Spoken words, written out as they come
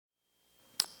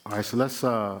All right, so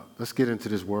let's get into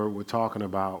this word. We're talking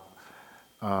about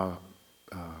uh,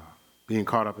 uh, being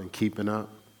caught up and keeping up,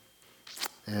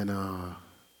 and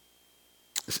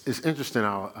it's interesting.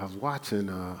 I was watching.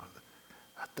 I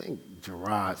think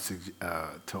Gerard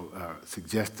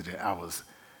suggested it. I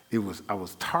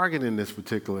was targeting this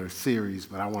particular series,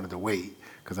 but I wanted to wait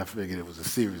because I figured it was a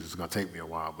series. It was going to take me a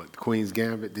while. But Queen's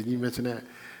Gambit, didn't you mention that?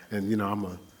 And I'm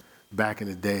a back in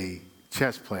the day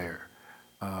chess player,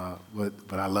 but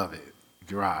I love it.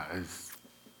 Gerard is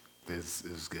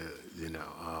good,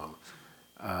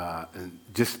 and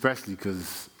just especially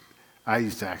because I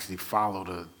used to actually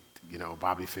follow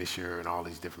Bobby Fischer and all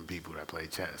these different people that play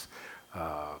chess.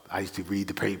 I used to read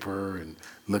the paper and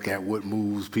look at what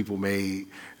moves people made,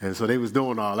 and so they was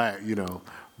doing all that.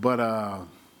 But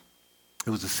it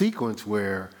was a sequence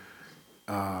where,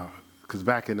 because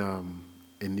back in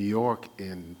New York,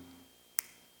 in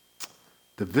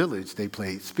the Village, they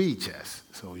played speed chess.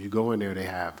 So you go in there, they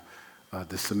have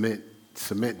the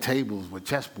cement tables with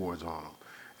chessboards on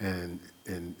them,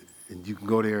 and you can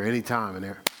go there anytime, and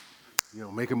they're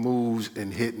making moves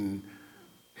and hitting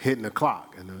the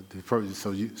clock. And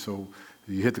so you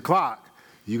hit the clock,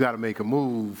 you got to make a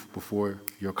move before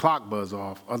your clock buzz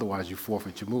off. Otherwise, you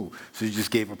forfeit your move. So you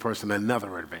just gave a person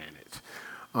another advantage.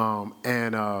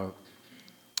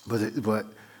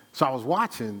 So I was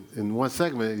watching in one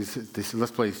segment. They said,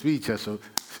 "Let's play speed chess." So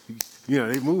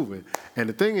they moving. And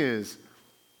the thing is,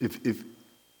 if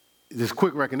this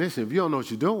quick recognition, if you don't know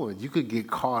what you're doing, you could get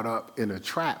caught up in a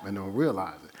trap and don't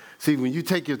realize it. See, when you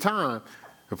take your time,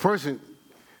 the person,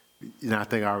 I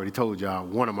think I already told y'all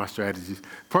one of my strategies. The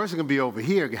person can be over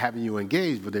here having you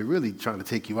engaged, but they're really trying to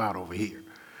take you out over here,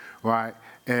 right?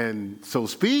 And so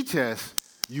speed chess,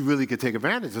 you really could take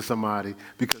advantage of somebody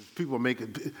because people are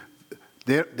making,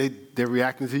 they're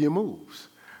reacting to your moves,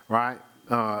 right?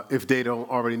 If they don't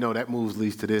already know that move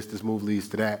leads to this move leads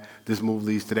to that, this move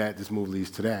leads to that, this move leads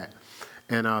to that.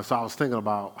 And so I was thinking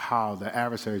about how the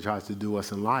adversary tries to do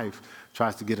us in life,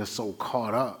 tries to get us so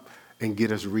caught up and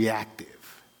get us reactive.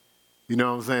 You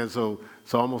know what I'm saying? So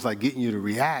almost like getting you to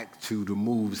react to the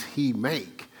moves he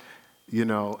make,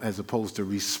 as opposed to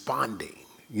responding,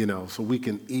 so we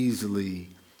can easily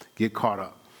get caught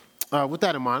up. With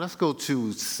that in mind, let's go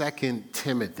to 2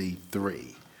 Timothy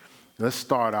 3. Let's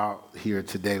start out here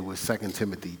today with 2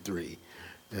 Timothy 3.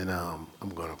 And I'm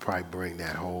going to probably bring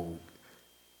that whole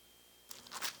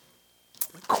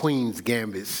Queen's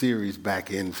Gambit series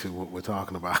back into what we're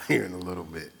talking about here in a little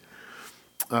bit.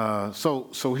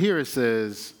 So here it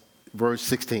says, verse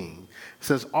 16, it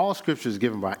says, all scripture is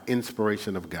given by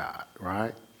inspiration of God,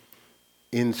 right?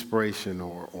 Inspiration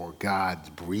or God's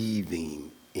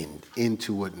breathing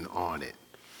into it and on it.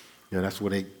 That's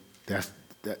what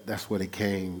it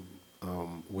came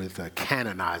with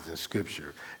canonizing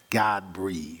scripture. God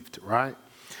breathed, right?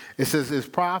 It says it's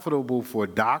profitable for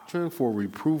doctrine, for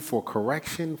reproof, for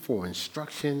correction, for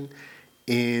instruction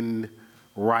in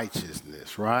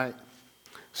righteousness, right?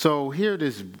 So here it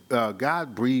is,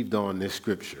 God breathed on this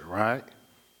scripture, right?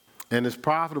 And it's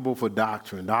profitable for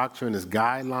doctrine. Doctrine is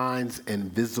guidelines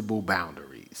and visible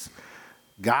boundaries.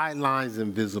 Guidelines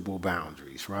and visible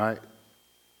boundaries, right?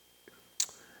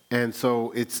 And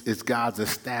so it's God's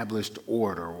established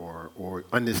order or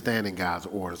understanding God's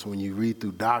order. So when you read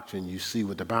through doctrine, you see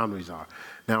what the boundaries are.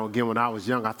 Now, again, when I was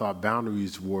young, I thought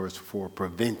boundaries were for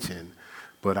prevention,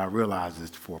 but I realized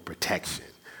it's for protection.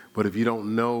 But if you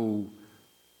don't know,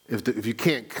 if you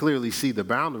can't clearly see the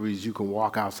boundaries, you can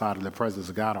walk outside of the presence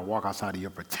of God or walk outside of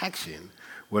your protection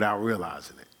without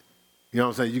realizing it. You know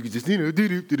what I'm saying? You could just,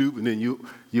 do-do-do-do, and then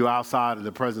you're outside of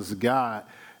the presence of God,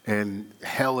 and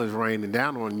hell is raining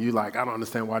down on you. Like, I don't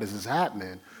understand why this is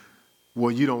happening.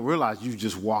 Well, you don't realize you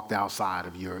just walked outside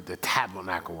of the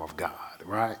tabernacle of God,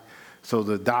 right? So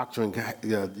the doctrine,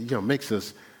 makes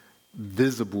us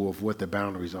visible of what the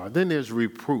boundaries are. Then there's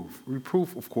reproof.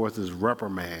 Reproof, of course, is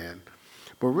reprimand,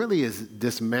 but really is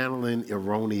dismantling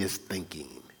erroneous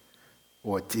thinking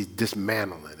or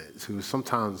dismantling it. So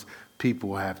sometimes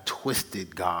people have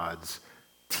twisted God's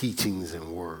teachings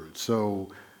and words. So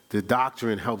the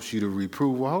doctrine helps you to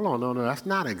reprove. Well, hold on, no, that's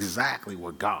not exactly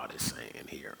what God is saying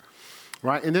here,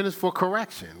 right? And then it's for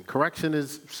correction. Correction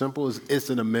is simple as it's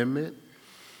an amendment,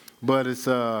 but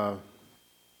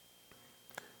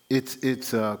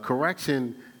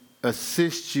correction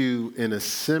assists you in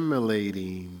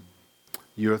assimilating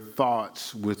your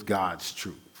thoughts with God's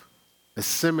truth.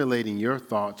 Assimilating your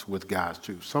thoughts with God's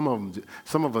truth. Some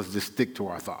of us just stick to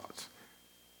our thoughts.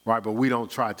 right? But we don't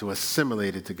try to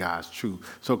assimilate it to God's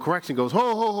truth. So correction goes,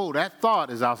 ho, that thought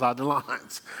is outside the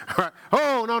lines, right?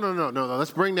 Oh, no,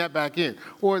 let's bring that back in.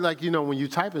 Or like, when you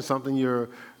type in something, your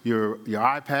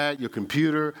iPad, your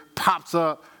computer pops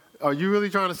up. Are you really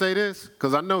trying to say this?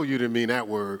 Because I know you didn't mean that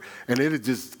word. And it'll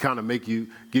just kind of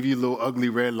give you little ugly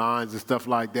red lines and stuff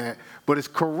like that. But it's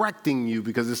correcting you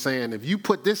because it's saying, if you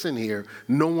put this in here,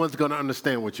 no one's going to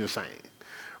understand what you're saying,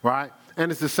 right?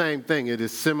 And it's the same thing. It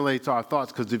assimilates our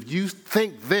thoughts because if you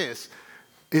think this,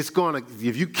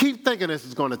 if you keep thinking this,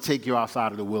 it's going to take you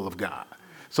outside of the will of God.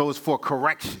 So it's for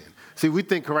correction. See, we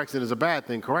think correction is a bad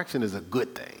thing. Correction is a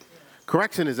good thing.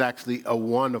 Correction is actually a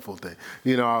wonderful thing.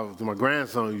 My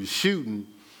grandson, he was shooting.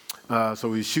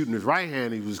 So he was shooting his right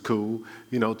hand, he was cool.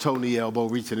 Toe, knee, elbow,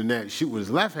 reaching the net. Shoot with his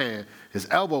left hand, his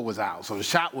elbow was out. So the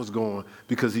shot was going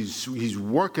because he's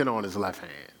working on his left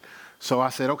hand. So I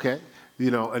said, okay,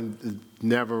 and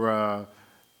never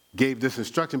gave this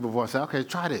instruction before. I said, okay,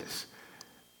 try this.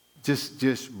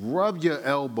 Just rub your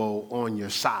elbow on your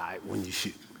side when you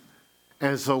shoot.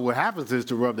 And so what happens is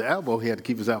to rub the elbow, he had to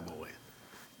keep his elbow in.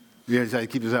 He had to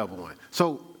keep his elbow in.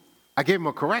 So I gave him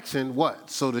a correction,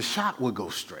 so the shot would go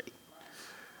straight.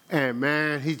 And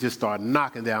man, he just started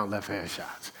knocking down left-hand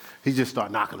shots. He just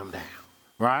started knocking them down,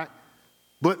 right?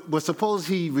 But suppose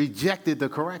he rejected the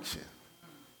correction,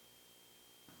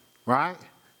 right?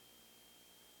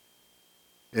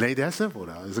 It ain't that simple,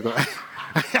 though.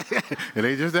 It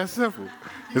ain't just that simple.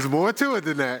 There's more to it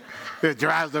than that. It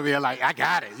drives over here like, I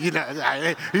got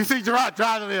it. You see Gerard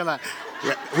drives over here like,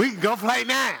 yeah, we can go play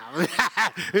now.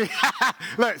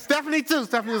 Look, Stephanie too.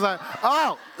 Stephanie's like,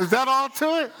 oh, is that all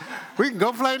to it? We can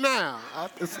go play now.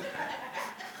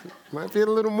 Might be a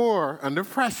little more under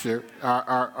pressure.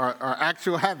 Our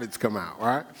actual habits come out,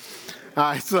 right?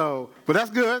 All right, but that's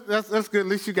good. That's good. At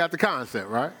least you got the concept,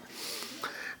 right?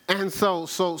 And so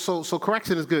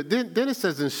correction is good. Then it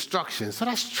says instruction. So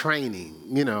that's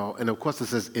training, and of course it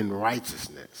says in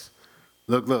righteousness.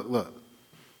 Look.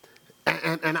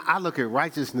 And I look at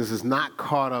righteousness as not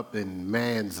caught up in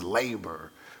man's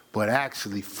labor, but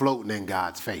actually floating in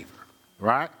God's favor,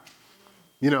 right?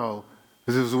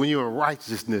 Because when you're in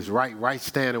righteousness, right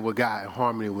standing with God, in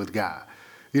harmony with God.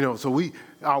 So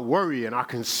our worry and our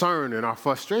concern and our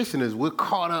frustration is we're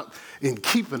caught up in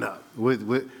keeping up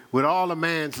with all of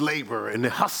man's labor and the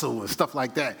hustle and stuff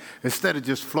like that, instead of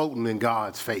just floating in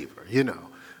God's favor,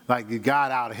 Like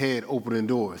God out ahead opening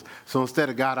doors. So instead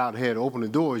of God out ahead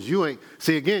opening doors, you're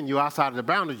outside of the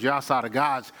boundaries, you're outside of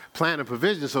God's plan and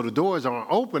provision, so the doors aren't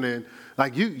opening.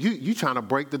 Like you trying to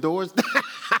break the doors.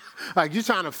 Like you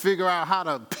trying to figure out how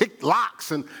to pick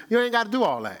locks, and you ain't got to do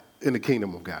all that in the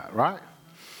kingdom of God, right?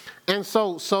 And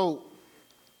so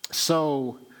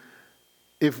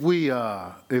if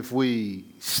we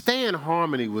stay in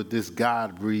harmony with this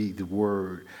God-breathed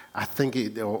word, I think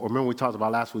or remember we talked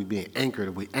about last week being anchored.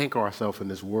 If we anchor ourselves in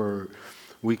this word,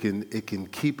 it can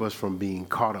keep us from being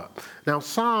caught up. Now,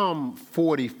 Psalm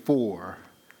 44,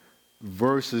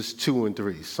 verses 2 and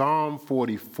 3. Psalm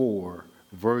 44,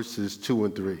 verses 2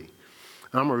 and 3.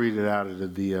 I'm gonna read it out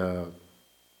of the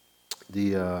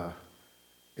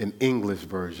an English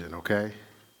version, okay?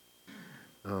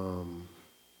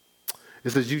 It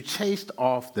says, you chased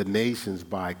off the nations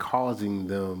by causing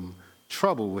them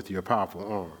trouble with your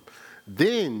powerful arm.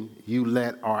 Then you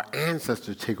let our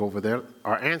ancestors take over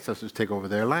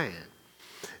their land.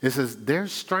 It says, their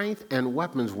strength and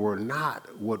weapons were not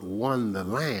what won the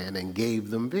land and gave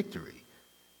them victory.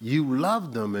 You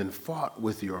loved them and fought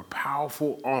with your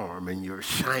powerful arm and your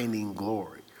shining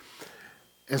glory.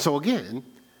 And so again,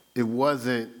 it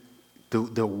wasn't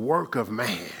the work of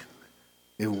man.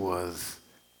 It was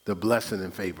the blessing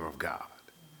and favor of God.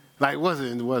 Like, was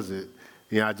it?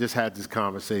 I just had this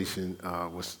conversation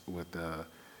with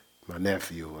my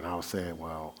nephew, and I was saying,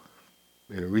 well,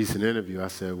 in a recent interview, I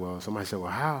said, well, somebody said,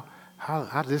 well,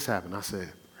 how did this happen? I said,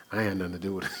 I had nothing to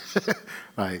do with it.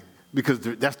 Like, because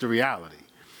that's the reality.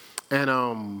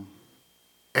 And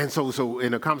so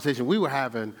in a conversation we were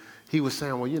having, he was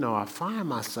saying, well, I find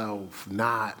myself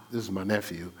this is my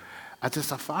nephew, I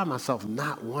find myself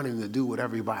not wanting to do what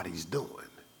everybody's doing.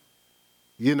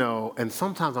 And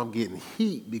sometimes I'm getting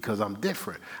heat because I'm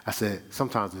different. I said,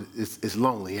 sometimes it's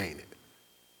lonely, ain't it?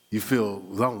 You feel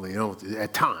lonely,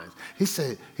 at times. He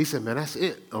said, man, that's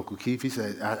it, Uncle Keith. He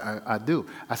said, I do.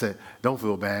 I said, don't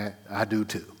feel bad. I do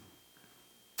too.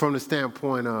 From the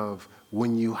standpoint of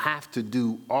when you have to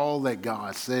do all that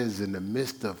God says in the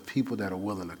midst of people that are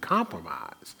willing to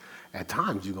compromise, at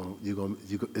times you're gonna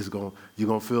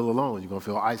feel alone. You're gonna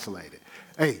feel isolated.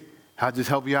 Hey, I'll just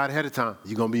help you out ahead of time.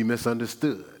 You're gonna be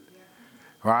misunderstood,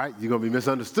 right? You're gonna be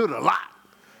misunderstood a lot.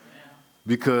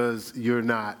 because you're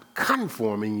not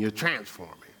conforming, you're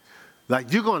transforming.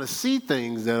 Like you're going to see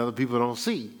things that other people don't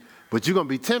see, but you're going to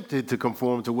be tempted to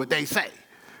conform to what they say.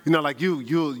 You know, like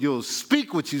you'll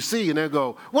speak what you see and they'll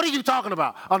go, what are you talking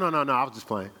about? Oh, no, I was just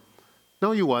playing.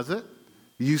 No, you wasn't.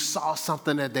 You saw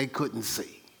something that they couldn't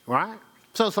see, right?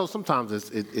 So sometimes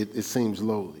it seems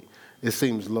lowly. It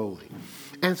seems lowly.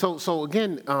 And so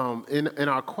again, in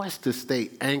our quest to stay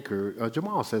anchored,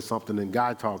 Jamal said something in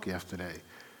Guy Talk yesterday.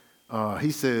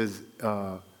 He says,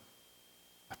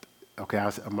 okay,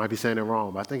 I might be saying it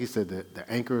wrong, but I think he said that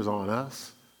the anchor is on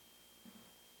us.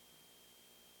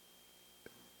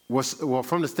 Well,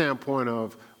 from the standpoint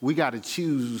of we got to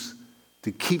choose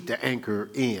to keep the anchor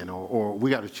in, or we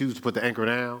got to choose to put the anchor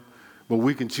down, but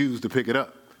we can choose to pick it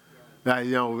up. Now,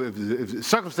 you know, if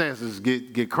circumstances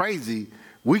get crazy,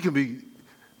 we can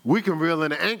reel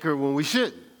in the anchor when we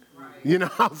shouldn't. Right. You know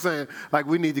what I'm saying? Like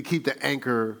we need to keep the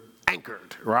anchor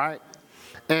anchored, right?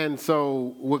 And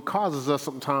so what causes us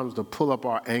sometimes to pull up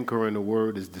our anchor in the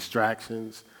word is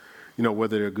distractions, you know,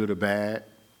 whether they're good or bad,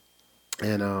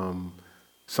 and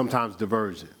sometimes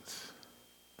diversions.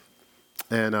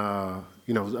 And,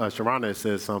 you know, Sharana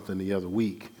said something the other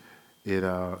week.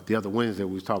 The other Wednesday,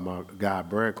 we was talking about God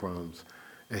breadcrumbs.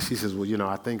 And she says, well, you know,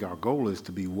 I think our goal is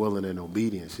to be willing and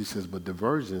obedient. She says, but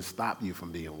diversions stop you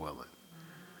from being willing.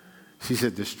 She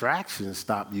said, distractions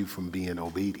stop you from being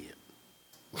obedient.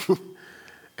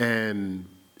 And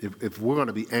if we're going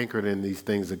to be anchored in these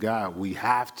things of God, we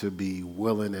have to be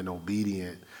willing and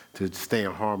obedient to stay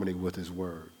in harmony with his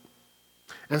word.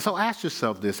 And so ask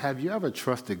yourself this, have you ever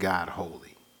trusted God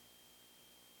wholly?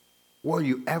 Were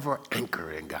you ever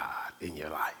anchored in God in your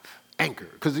life? Anchor,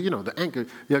 because, you know, the anchor, you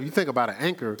know, if you think about an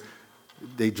anchor,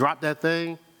 they drop that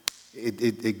thing,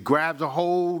 it grabs a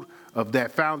hold of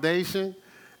that foundation,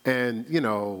 and, you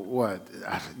know,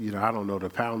 I don't know the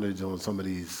poundage on some of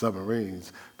these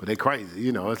submarines, but they're crazy.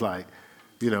 You know, it's like,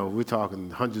 you know, we're talking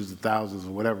hundreds of thousands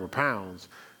or whatever pounds,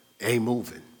 ain't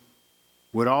moving.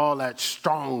 With all that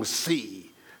strong sea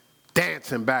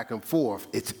dancing back and forth,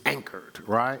 it's anchored,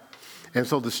 right? And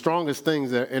so the strongest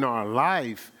things that in our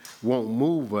life won't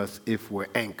move us if we're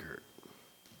anchored.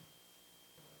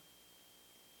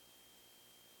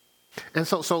 And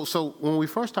so when we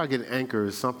first start getting anchored,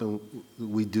 it's something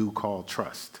we do call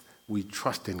trust. We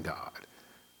trust in God.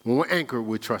 When we're anchored,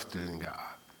 we're trusted in God.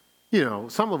 You know,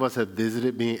 some of us have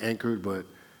visited being anchored, but,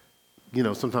 you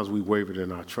know, sometimes we wavered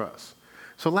in our trust.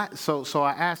 So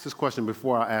I asked this question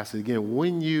before I asked it again.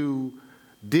 When you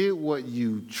did what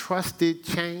you trusted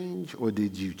change, or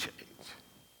did you change?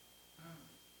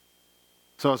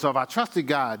 So if I trusted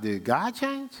God, did God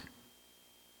change?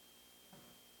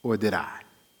 Or did I?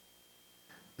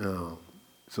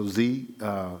 So Z,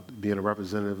 being a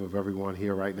representative of everyone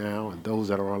here right now and those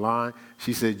that are online,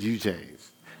 she said you changed.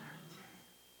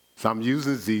 So I'm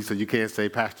using Z so you can't say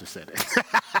Pastor said it.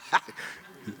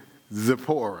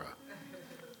 Zipporah.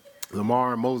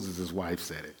 Lamar and Moses' wife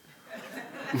said it.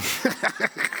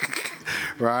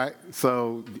 Right?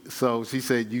 So she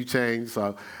said you changed.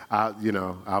 So I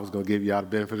was going to give y'all the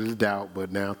benefit of the doubt,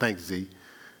 but now thanks, Z.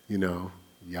 You know,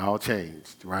 y'all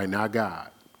changed, right? Now God.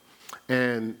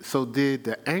 And so did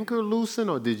the anchor loosen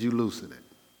or did you loosen it?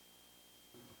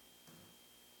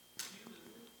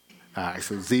 All right,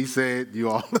 so Z said you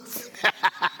all loosen.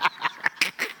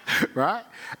 Right?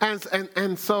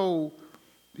 And so,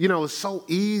 you know, it's so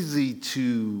easy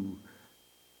to,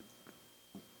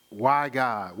 why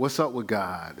God? What's up with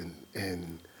God?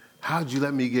 And how'd you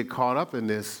let me get caught up in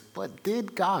this? But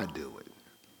did God do it?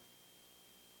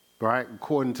 Right?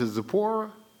 According to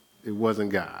Zipporah, it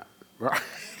wasn't God. Right?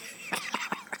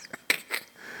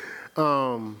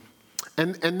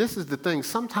 And this is the thing.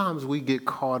 Sometimes we get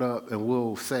caught up and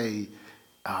we'll say,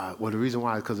 well, the reason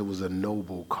why is because it was a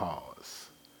noble cause.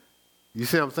 You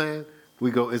see what I'm saying?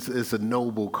 We go, it's a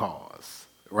noble cause,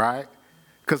 right?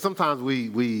 Because sometimes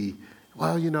we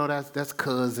well, you know, that's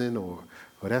cousin or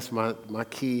that's my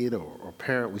kid or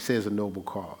parent. We say it's a noble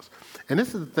cause. And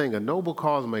this is the thing. A noble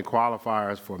cause may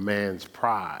qualify us for man's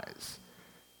prize,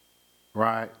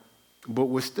 right? But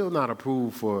we're still not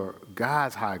approved for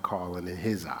God's high calling in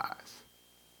his eyes.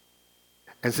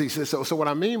 And see, so what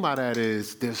I mean by that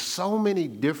is there's so many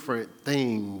different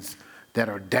things that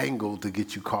are dangled to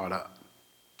get you caught up.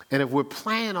 And if we're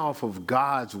playing off of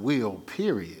God's will,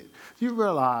 period, you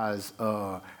realize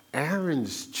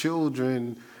Aaron's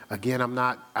children, again,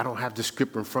 I don't have the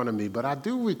script in front of me, but I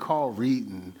do recall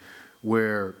reading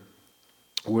where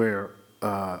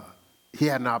he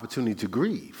had an opportunity to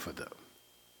grieve for them.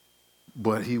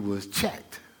 But he was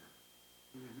checked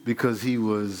because he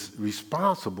was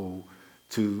responsible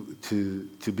to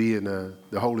be in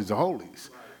the holies of holies.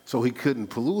 so he couldn't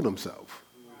pollute himself,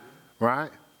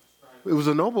 right? It was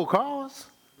a noble cause.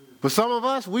 But some of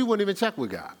us, we wouldn't even check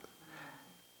with God.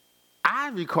 I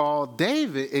recall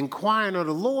David inquiring of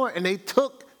the Lord, and they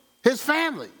took his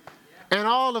family. And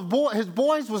all of his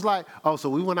boys was like, oh, so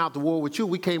we went out to war with you.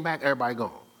 We came back, everybody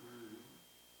gone.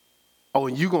 Oh,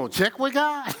 and you going to check with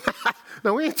God?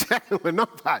 No, we ain't checking with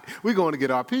nobody. We're going to get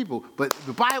our people. But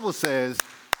the Bible says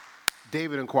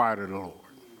David inquired of the Lord.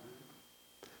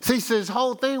 See, so his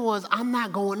whole thing was, I'm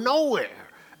not going nowhere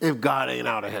if God ain't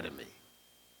out ahead of me.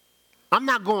 I'm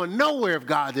not going nowhere if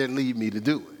God didn't lead me to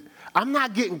do it. I'm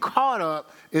not getting caught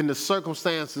up in the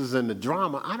circumstances and the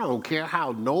drama. I don't care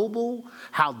how noble,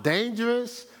 how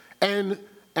dangerous, and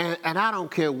I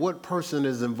don't care what person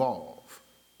is involved.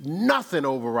 Nothing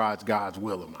overrides God's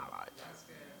will in my life.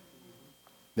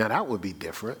 Now, that would be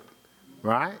different,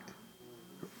 right?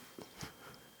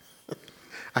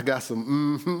 I got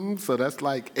some so that's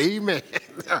like amen.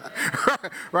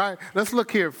 Right? Let's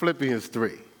look here at Philippians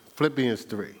 3. Philippians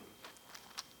 3.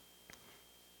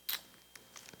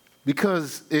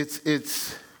 Because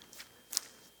it's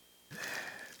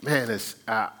man,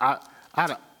 I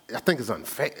think it's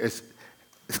unfair.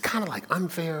 It's kind of like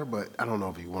unfair, but I don't know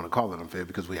if you want to call it unfair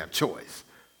because we have choice.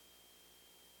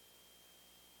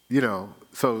 You know,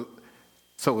 so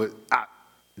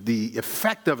the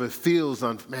effect of it feels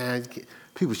man,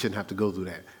 people shouldn't have to go through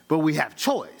that. But we have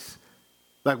choice.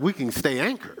 Like we can stay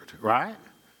anchored, right?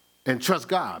 And trust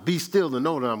God. Be still and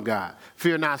know that I'm God.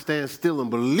 Fear not, stand still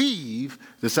and believe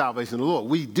the salvation of the Lord.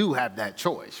 We do have that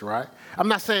choice, right? I'm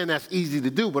not saying that's easy to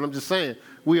do, but I'm just saying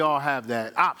we all have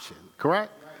that option,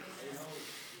 correct?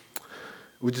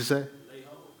 What'd you say?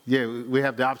 Yeah, we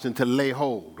have the option to lay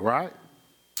hold, right?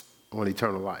 On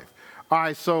eternal life. All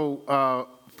right, so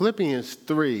Philippians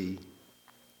 3.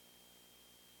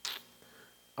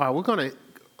 All right,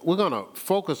 we're gonna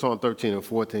focus on 13 and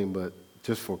 14, but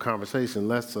just for conversation,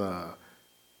 let's, this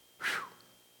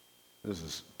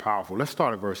is powerful. Let's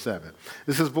start at verse 7.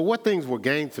 It says, but what things were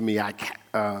gained to me,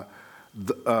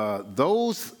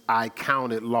 those I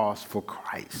counted loss for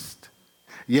Christ.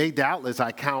 Yea, doubtless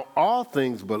I count all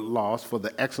things but loss for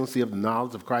the excellency of the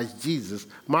knowledge of Christ Jesus,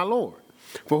 my Lord,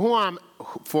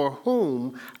 for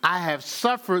whom I have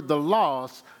suffered the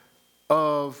loss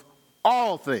of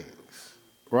all things,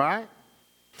 right?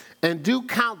 And do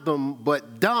count them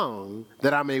but dung,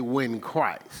 that I may win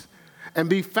Christ, and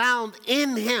be found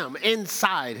in him,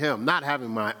 inside him, not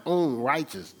having my own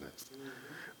righteousness,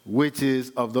 which is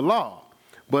of the law,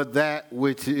 but that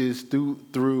which is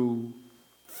through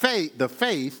faith, the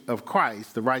faith of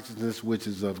Christ, the righteousness which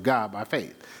is of God by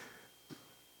faith.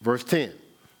 Verse 10,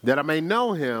 that I may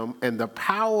know him and the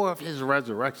power of his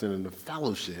resurrection and the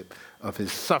fellowship of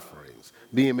his sufferings,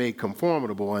 being made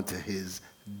conformable unto his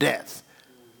death.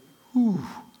 Whew.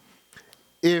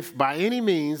 If by any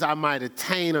means I might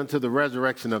attain unto the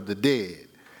resurrection of the dead.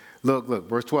 Look,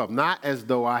 verse 12. Not as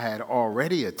though I had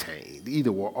already attained,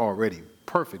 either were already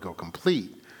perfect or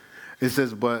complete. It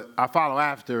says, but I follow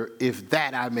after, if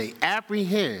that I may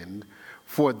apprehend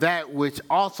for that which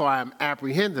also I am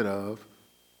apprehended of,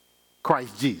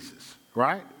 Christ Jesus.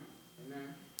 Right?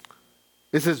 Amen.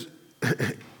 It says,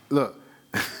 look,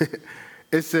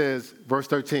 it says, verse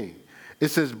 13. It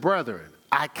says, brethren,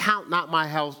 I count not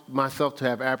myself to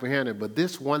have apprehended, but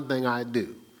this one thing I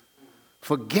do,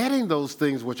 forgetting those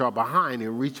things which are behind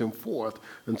and reaching forth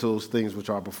unto those things which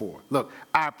are before. Look,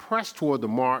 I press toward the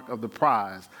mark of the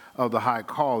prize of the high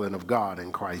calling of God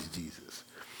in Christ Jesus.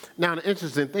 Now, the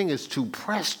interesting thing is to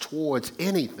press towards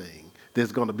anything,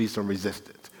 there's going to be some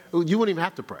resistance. You wouldn't even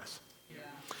have to press,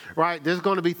 right? There's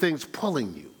going to be things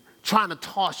pulling you, trying to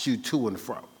toss you to and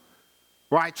fro,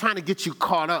 right? Trying to get you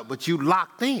caught up, but you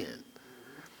locked in.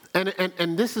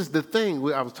 And this is the thing.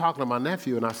 I was talking to my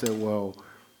nephew, and I said, well,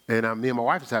 and me and my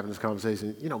wife was having this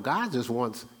conversation. You know, God just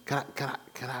wants, can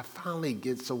I finally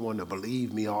get someone to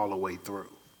believe me all the way through?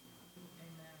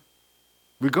 Amen.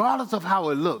 Regardless of how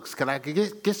it looks, can I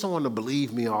get someone to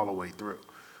believe me all the way through?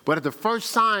 But at the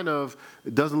first sign of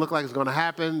it doesn't look like it's going to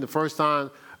happen, the first sign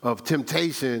of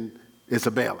temptation, it's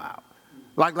a bailout.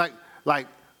 Like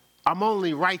I'm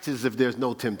only righteous if there's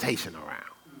no temptation around.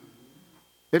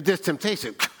 If there's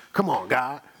temptation, come on,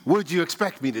 God, what did you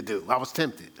expect me to do? I was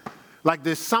tempted. Like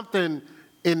there's something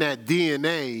in that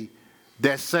DNA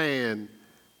that's saying,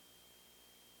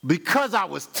 because I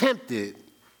was tempted,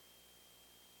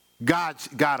 God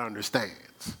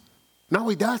understands. No,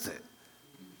 he doesn't.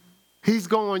 He's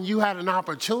going, you had an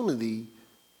opportunity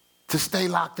to stay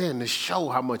locked in, to show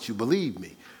how much you believe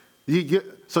me.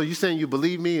 So you're saying you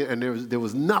believe me and there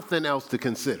was nothing else to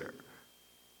consider.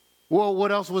 Well,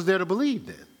 what else was there to believe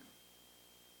then?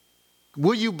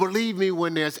 Will you believe me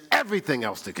when there's everything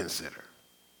else to consider?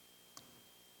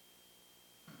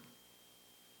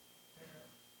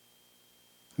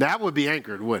 That would be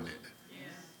anchored, wouldn't it? Yeah.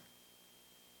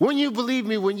 Wouldn't you believe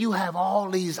me when you have all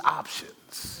these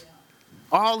options,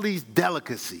 all these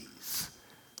delicacies,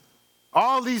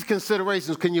 all these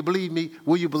considerations? Can you believe me?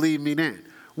 Will you believe me then?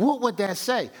 What would that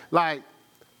say?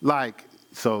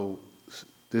 So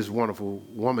this wonderful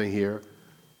woman here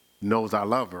knows I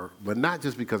love her, but not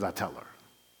just because I tell her.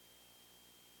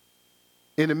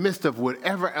 In the midst of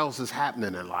whatever else is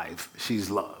happening in life,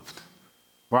 she's loved,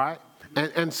 right?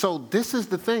 And so this is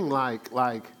the thing, like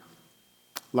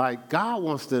God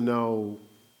wants to know,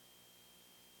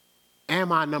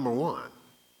 am I number one?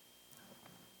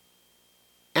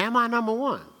 Am I number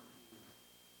one?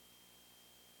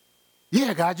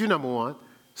 Yeah, God, you're number one.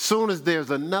 Soon as there's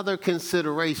another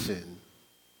consideration,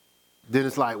 then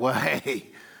it's like, well, hey,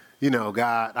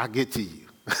 God, I'll get to you.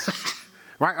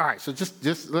 Right? All right, so just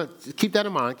keep that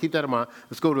in mind. Keep that in mind.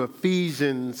 Let's go to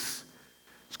Ephesians.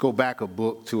 Let's go back a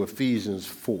book to Ephesians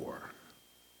 4.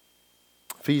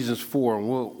 Ephesians 4, and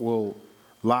we'll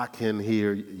lock in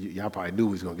here. Y'all probably knew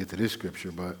we was going to get to this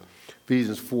scripture, but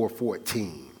Ephesians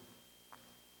 4:14.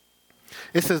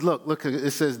 It says, look,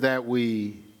 it says that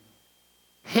we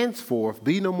henceforth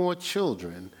be no more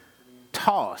children,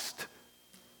 tossed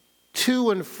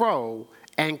to and fro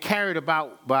and carried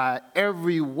about by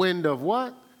every wind of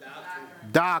what?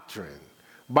 Doctrine.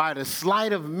 By the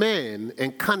sleight of men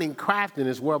and cunning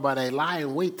craftiness whereby they lie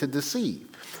in wait to deceive.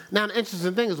 Now, the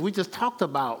interesting thing is we just talked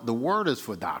about the word is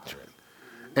for doctrine,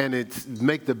 and it's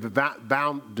make the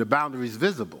boundaries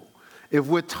visible. If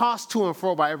we're tossed to and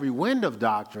fro by every wind of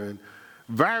doctrine,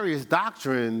 various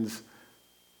doctrines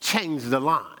change the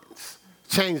lines,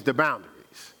 change the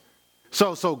boundaries.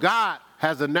 So God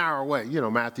has a narrow way.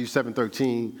 Matthew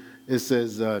 7:13, it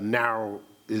says narrow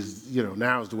is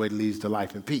the way that leads to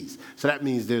life and peace. So that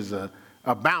means there's a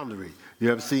boundary. Do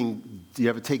you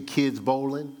ever take kids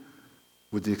bowling,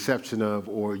 with the exception of,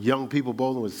 or young people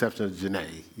bowling with the exception of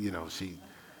Janae?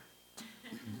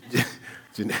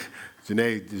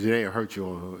 Janae will hurt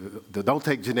you. Don't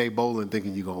take Janae bowling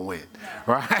thinking you're going to win,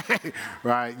 right?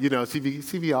 Right?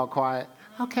 She be all quiet.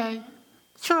 Okay,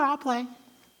 sure, I'll play.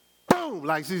 Boom,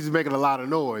 like she's making a lot of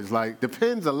noise. Like the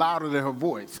pins are louder than her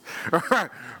voice,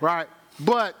 right?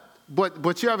 But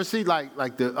you ever see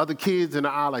like the other kids in the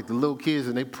aisle, like the little kids,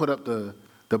 and they put up the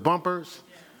bumpers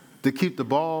to keep the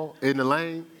ball in the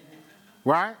lane,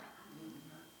 right?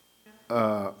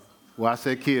 Well, I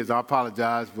said kids, I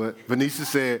apologize, but Venetia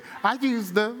said, I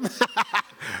used them.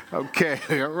 Okay,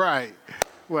 all right.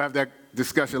 We'll have that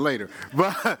discussion later.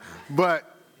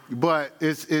 But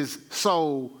it's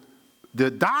so the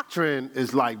doctrine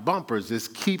is like bumpers. It's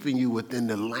keeping you within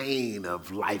the lane of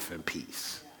life and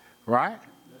peace. Right?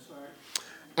 That's right.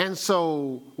 And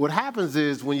so what happens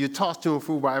is when you're tossed to and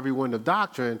fro by every wind of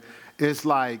doctrine, it's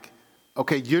like,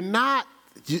 okay,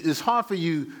 it's hard for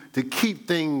you to keep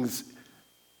things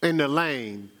in the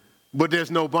lane, but there's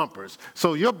no bumpers.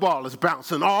 So your ball is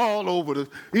bouncing all over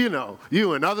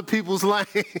you in other people's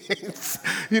lanes.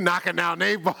 You're knocking down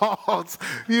their balls.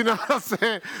 You know what I'm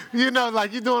saying?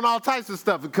 Like you're doing all types of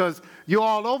stuff because you're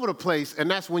all over the place.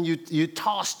 And that's when you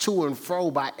toss to and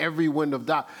fro by every wind of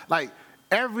doctrine. Like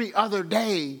every other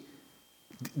day,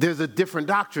 there's a different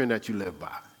doctrine that you live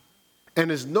by.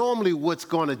 And it's normally what's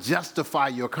going to justify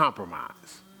your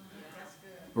compromise.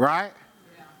 Right?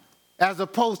 As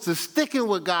opposed to sticking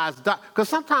with God's doctrine. Because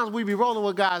sometimes we be rolling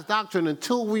with God's doctrine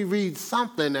until we read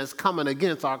something that's coming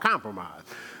against our compromise.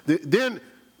 Then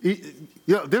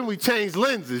we change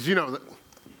lenses,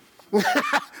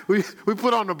 we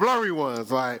put on the blurry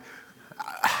ones, like,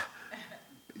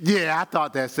 yeah, I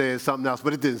thought that said something else,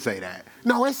 but it didn't say that.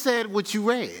 No, it said what you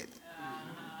read.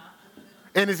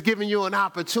 And it's giving you an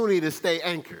opportunity to stay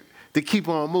anchored, to keep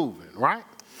on moving, right?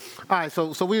 All right,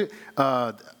 so we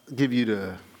give you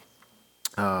the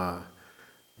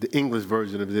English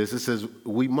version of this. It says,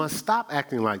 we must stop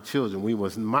acting like children. We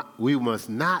must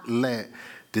not let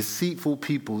deceitful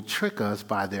people trick us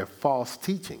by their false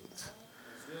teachings,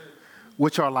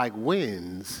 which are like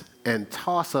winds and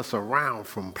toss us around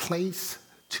from place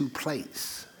to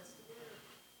place.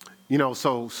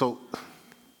 So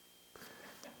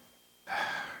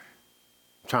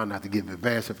trying not to give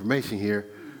advanced information here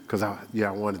because I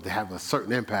wanted to have a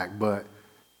certain impact, but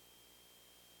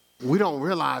we don't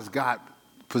realize God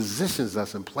positions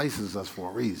us and places us for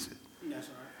a reason. That's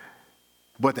right.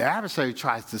 But the adversary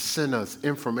tries to send us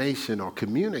information or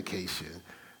communication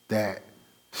that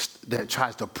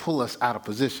tries to pull us out of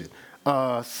position.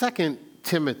 2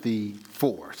 Timothy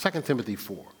 4.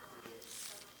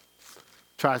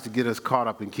 tries to get us caught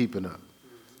up in keeping up.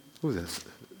 Who's this?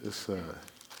 This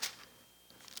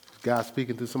guy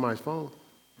speaking through somebody's phone?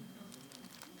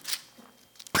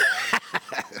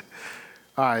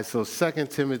 All right, so 2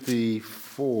 Timothy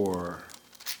 4.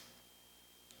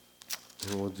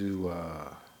 And we'll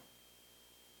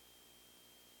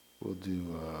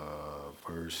do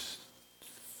verse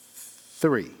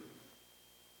 3.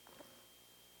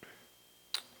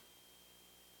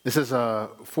 It says,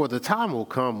 for the time will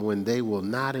come when they will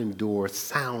not endure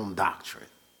sound doctrine.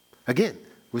 Again,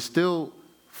 we're still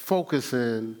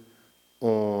focusing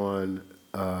on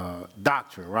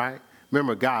doctrine, right?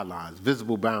 Remember, guidelines,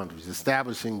 visible boundaries,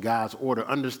 establishing God's order,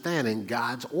 understanding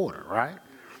God's order, right?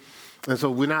 And so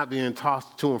we're not being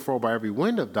tossed to and fro by every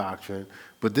wind of doctrine,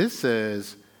 but this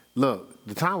says, look,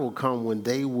 the time will come when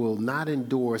they will not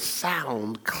endure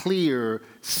sound, clear,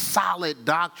 solid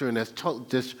doctrine that's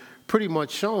just pretty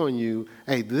much showing you,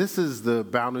 hey, this is the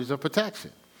boundaries of protection.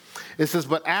 It says,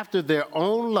 but after their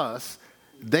own lusts,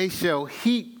 they shall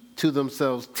heap to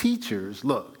themselves teachers,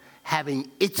 look,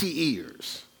 having itchy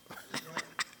ears.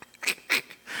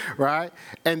 Right?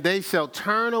 And they shall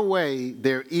turn away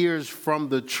their ears from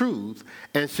the truth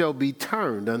and shall be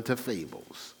turned unto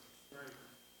fables.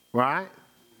 Right?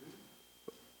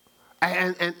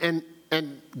 And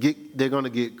they're going to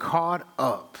get caught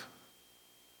up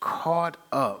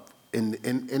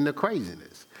in the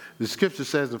craziness. The scripture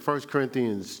says in 1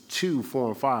 Corinthians 2, 4,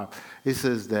 and 5, it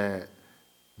says that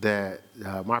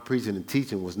my preaching and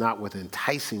teaching was not with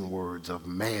enticing words of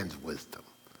man's wisdom.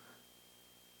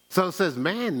 So it says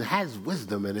man has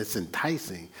wisdom and it's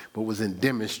enticing, but was in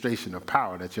demonstration of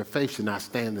power, that your faith should not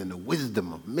stand in the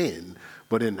wisdom of men,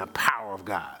 but in the power of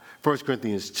God. 1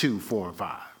 Corinthians 2, 4, and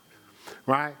 5.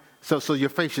 Right? So your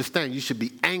faith should stand. You should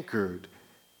be anchored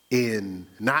in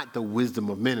not the wisdom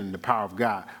of men and the power of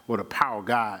God, but the power of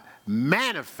God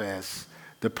manifests.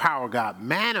 The power of God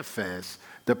manifests.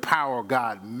 The power of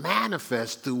God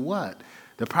manifests through what?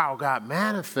 The power of God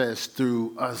manifests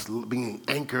through us being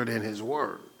anchored in his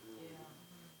word.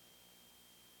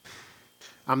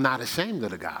 I'm not ashamed of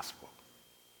the gospel,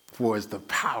 for it's the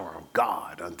power of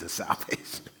God unto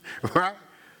salvation. Right?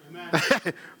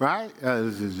 Right?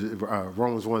 This is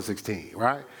Romans 1:16,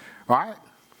 right? All right?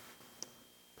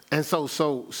 And so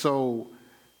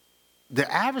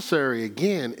the adversary,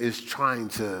 again, is trying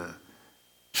to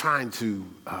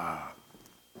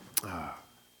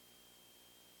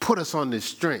put us on this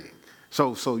string.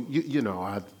 So you know,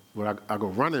 I go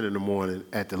running in the morning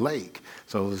at the lake.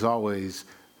 So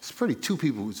it's pretty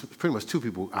much two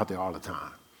people out there all the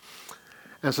time.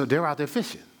 And so they're out there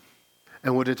fishing.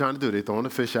 And what they're trying to do, they're throwing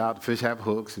the fish out. The fish have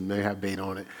hooks and they have bait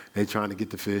on it. They're trying to get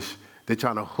the fish. They're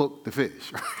trying to hook the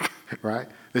fish, right?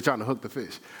 They're trying to hook the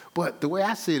fish. But the way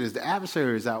I see it is the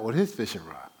adversary is out with his fishing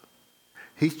rod.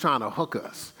 He's trying to hook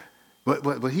us.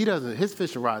 But he doesn't, his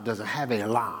fishing rod doesn't have a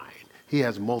line. He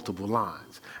has multiple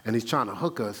lines. And he's trying to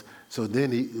hook us so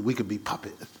then we could be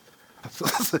puppets.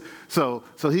 So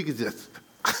he could just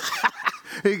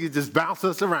he could just bounce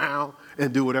us around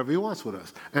and do whatever he wants with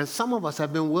us. And some of us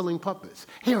have been willing puppets.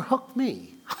 Here, hook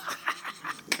me.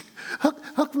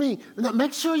 Hook me. Now,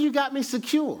 make sure you got me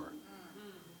secure.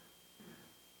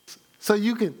 So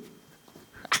you can.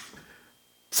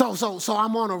 So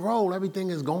I'm on a roll. Everything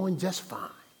is going just fine.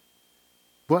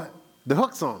 But the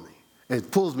hook's on me. It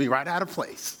pulls me right out of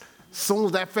place. As soon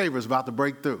as that favor is about to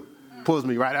break through, pulls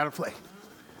me right out of place.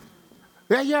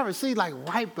 Yeah, you ever see, like,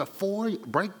 right before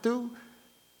breakthrough,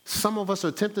 some of us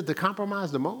are tempted to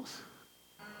compromise the most?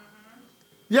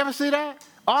 You ever see that?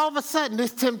 All of a sudden,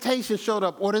 this temptation showed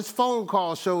up, or this phone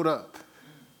call showed up,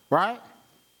 right?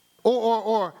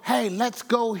 Or hey, let's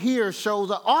go here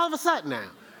shows up all of a sudden now.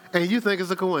 And you think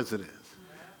it's a coincidence.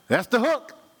 That's the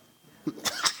hook.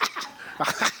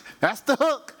 That's the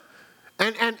hook.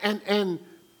 And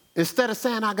instead of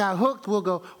saying I got hooked, we'll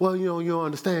go, well, you don't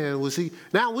understand. Well, see,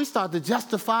 now we start to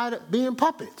justify it being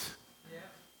puppets. Yeah.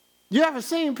 You ever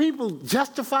seen people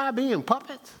justify being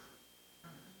puppets?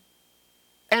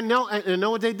 And know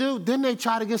what they do? Then they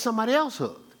try to get somebody else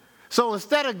hooked. So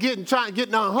instead of getting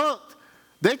unhooked,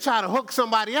 they try to hook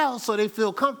somebody else so they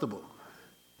feel comfortable.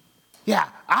 Yeah,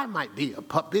 I might be a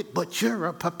puppet, but you're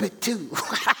a puppet too.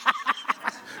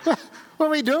 What are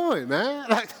we doing, man?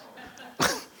 Like,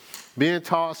 being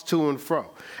tossed to and fro.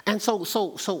 And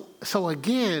so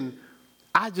again,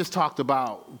 I just talked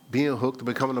about being hooked,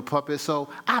 becoming a puppet. So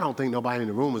I don't think nobody in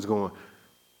the room is going,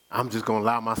 I'm just going to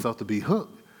allow myself to be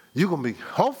hooked.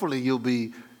 Hopefully you'll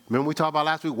be, remember we talked about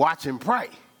last week, watch and pray.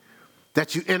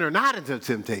 That you enter not into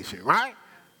temptation, right?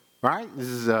 Right? This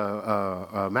is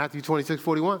Matthew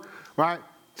 26:41, right?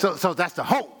 So that's the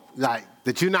hope, like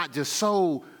that you're not just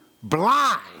so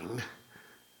blind,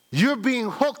 you're being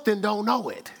hooked and don't know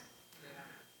it.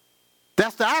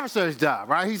 That's the adversary's job,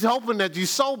 right? He's hoping that you're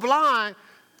so blind,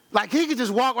 like he could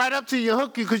just walk right up to you and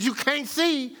hook you because you can't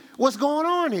see what's going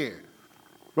on here,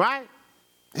 right?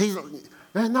 He's like,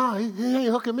 man, no, he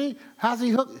ain't hooking me. How's he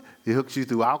hook? He hooks you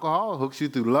through alcohol, hooks you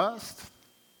through lust,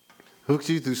 hooks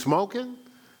you through smoking.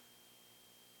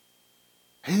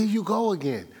 Here you go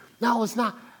again. No, it's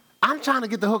not. I'm trying to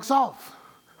get the hooks off.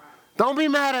 Don't be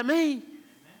mad at me.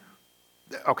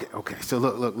 Okay. So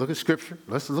look at Scripture.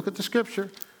 Let's look at the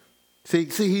Scripture. See,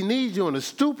 he needs you in a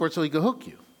stupor so he can hook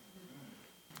you.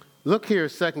 Look here,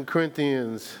 2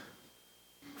 Corinthians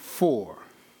 4.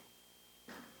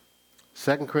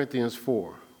 2 Corinthians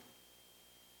 4.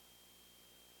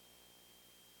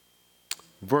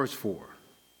 Verse 4.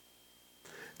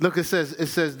 Look, it says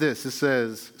this. It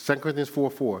says, 2 Corinthians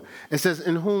 4:4. It says,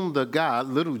 in whom the God,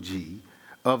 little g,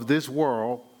 of this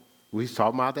world, we're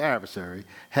talking about the adversary,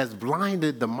 has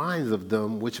blinded the minds of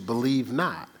them which believe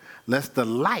not, lest the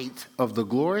light of the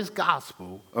glorious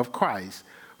gospel of Christ,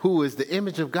 who is the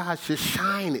image of God, should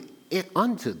shine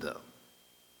unto them.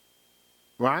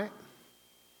 Right?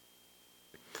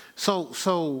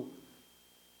 So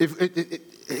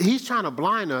if he's trying to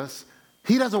blind us,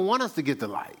 he doesn't want us to get the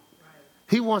light.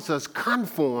 He wants us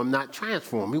conformed, not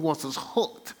transformed. He wants us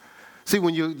hooked. See,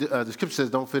 when the Scripture says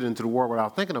don't fit into the world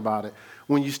without thinking about it,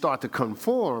 when you start to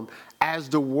conform, as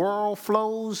the world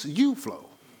flows, you flow.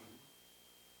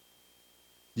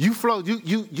 You flow,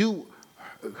 you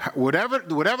whatever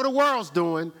the world's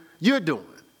doing, you're doing.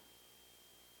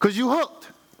 Because you hooked.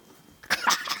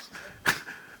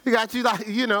 He got you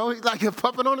like you're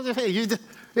puppet on his head.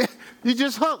 You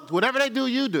just hooked. Whatever they do,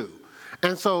 you do.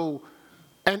 And so,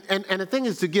 and the thing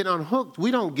is, to get unhooked,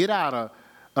 we don't get out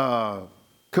of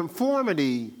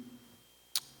conformity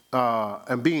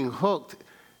and being hooked.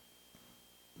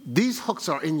 These hooks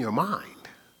are in your mind.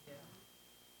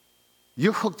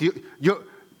 You're hooked.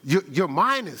 Your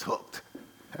mind is hooked.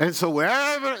 And so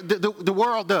wherever the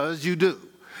world does, you do.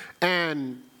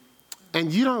 And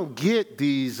you don't get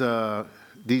these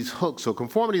hooks. So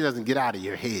conformity doesn't get out of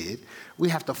your head. We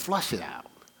have to flush it out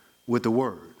with the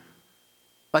word.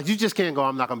 Like, you just can't go,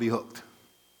 I'm not going to be hooked.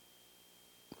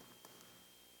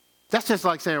 That's just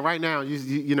like saying right now,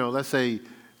 let's say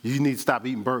you need to stop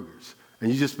eating burgers.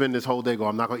 And you just spend this whole day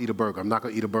going, I'm not going to eat a burger. I'm not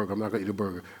going to eat a burger. I'm not going to eat a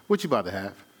burger. What you about to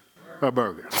have? A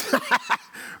burger.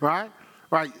 Right?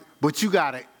 But you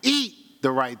got to eat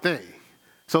the right thing.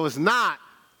 So it's not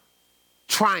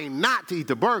trying not to eat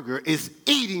the burger. It's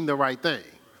eating the right thing.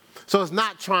 So it's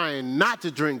not trying not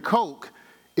to drink Coke.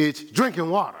 It's drinking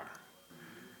water.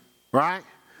 Right?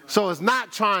 So it's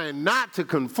not trying not to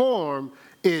conform.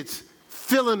 It's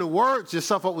filling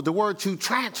yourself up with the word to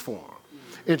transform.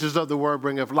 Interest of the word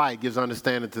bringeth light, gives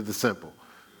understanding to the simple.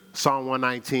 Psalm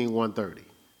 119, 130.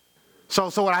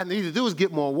 So what I need to do is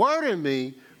get more word in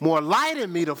me, more light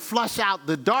in me to flush out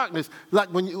the darkness. Like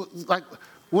when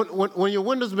your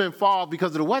windows been fogged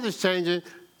because of the weather's changing,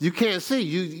 you can't see.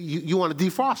 You want to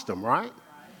defrost them, right?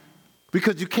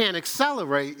 Because you can't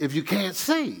accelerate if you can't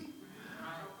see.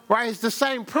 Right? It's the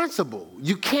same principle.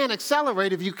 You can't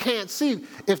accelerate if you can't see.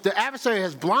 If the adversary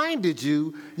has blinded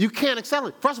you, you can't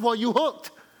accelerate. First of all, you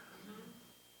hooked.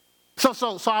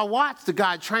 So I watched the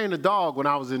guy train a dog when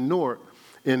I was in Newark.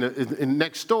 In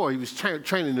next door, he was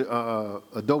training a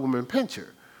Doberman Pinscher.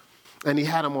 And he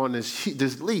had him on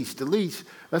this leash. The leash,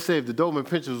 let's say if the Doberman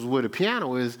Pinscher was where the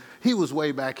piano is, he was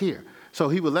way back here. So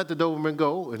he would let the Doberman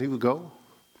go, and he would go,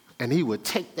 and he would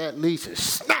take that leash and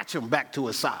snatch him back to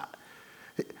his side.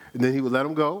 And then he would let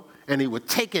him go, and he would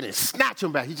take it and snatch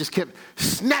him back. He just kept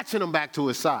snatching him back to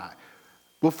his side.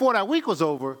 Before that week was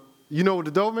over, you know what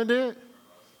the Doberman did?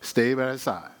 Stayed by his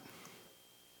side.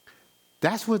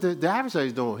 That's what the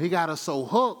adversary's doing. He got us so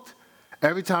hooked.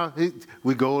 Every time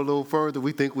we go a little further,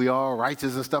 we think we are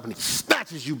righteous and stuff, and he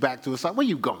snatches you back to his side. Where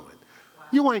you going?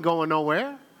 You ain't going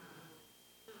nowhere.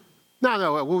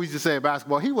 No, what we used to say in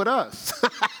basketball, he with us.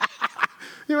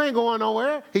 You ain't going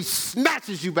nowhere. He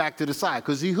snatches you back to the side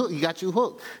because he got you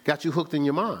hooked in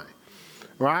your mind,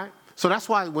 right? So that's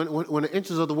why when the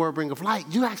inches of the word bring of light,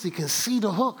 you actually can see the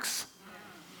hooks.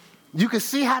 You can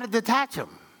see how to detach them,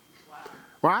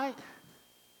 right?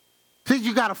 See,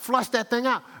 you got to flush that thing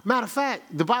out. Matter of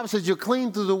fact, the Bible says you're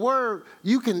clean through the word.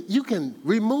 You can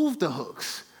remove the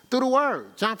hooks through the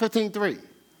word. John 15:3,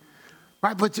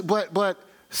 right? But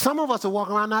some of us are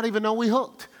walking around not even know we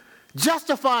hooked,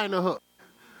 justifying the hook.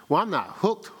 Well, I'm not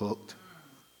hooked.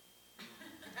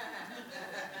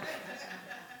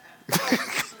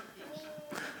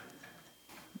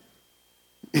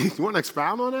 You want to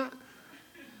expound on that?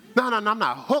 No, I'm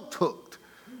not hooked.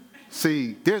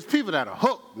 See, there's people that are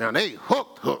hooked. Now, they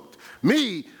hooked.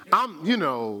 Me, I'm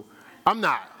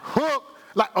not hooked.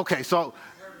 Like, okay, so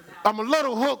I'm a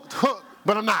little hooked,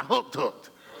 but I'm not hooked.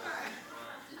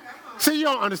 See, you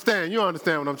don't understand. You don't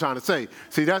understand what I'm trying to say.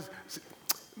 See, I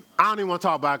don't even want to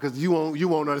talk about it because you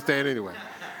won't understand anyway.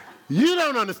 You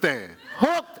don't understand.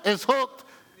 Hooked is hooked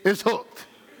is hooked.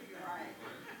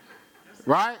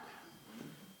 Right?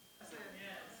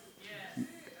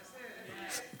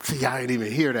 See, I didn't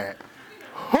even hear that.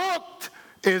 Hooked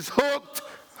is hooked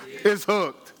is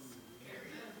hooked.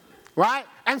 Right?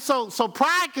 And so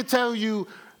pride could tell you,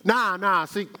 nah,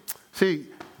 see,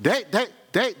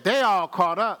 they all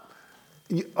caught up.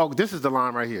 Oh, this is the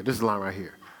line right here. This is the line right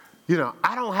here.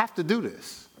 I don't have to do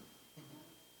this.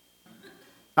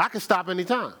 I can stop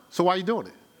anytime. So why are you doing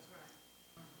it?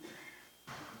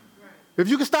 If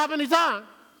you can stop anytime,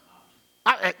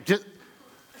 just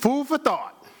food for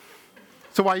thought.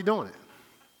 So why are you doing it?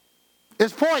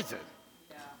 It's poison.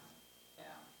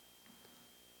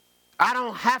 I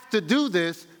don't have to do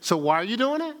this, so why are you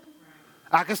doing it?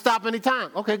 I can stop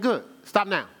anytime. Okay, good. Stop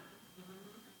now.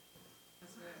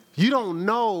 You don't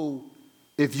know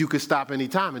if you could stop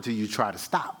anytime until you try to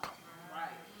stop.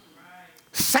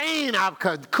 Saying I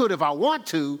could if I want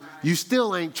to, you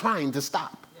still ain't trying to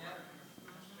stop.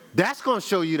 That's going to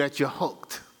show you that you're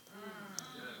hooked.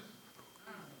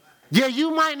 Yeah,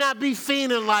 you might not be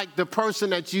feeling like the person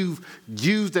that you've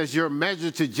used as your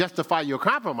measure to justify your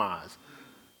compromise,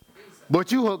 but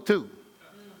you hooked too.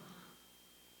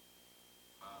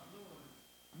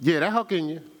 Yeah, that hooking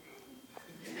you.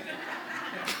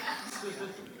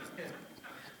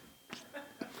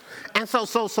 And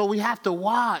so we have to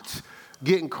watch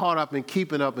getting caught up and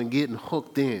keeping up and getting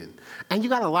hooked in. And you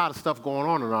got a lot of stuff going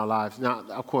on in our lives. Now,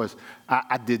 of course,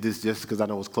 I did this just because I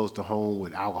know it's close to home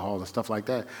with alcohol and stuff like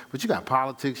that. But you got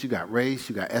politics, you got race,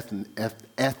 you got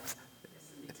ethnicity.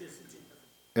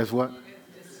 What?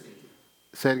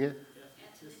 Say it again.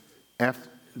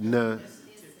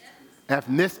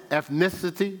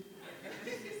 Ethnicity.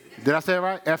 Did I say it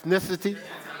right? Ethnicity.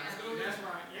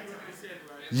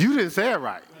 You didn't say it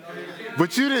right.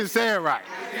 But you didn't say it right.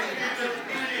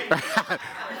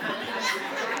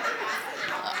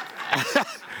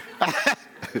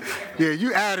 Yeah,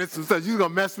 you added some stuff. You're going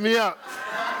to mess me up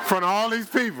in front of all these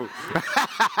people.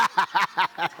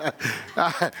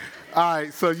 All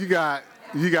right, so you got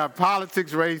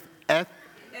politics, race,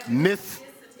 ethnicity.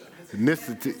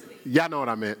 Y'all know what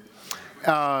I meant.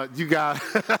 You got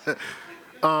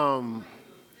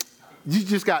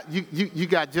you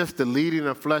got just the leading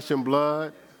of flesh and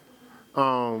blood.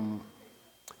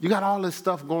 You got all this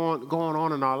stuff going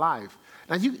on in our life.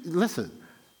 Now, you listen,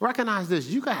 recognize this.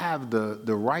 You can have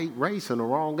the right race and the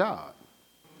wrong God.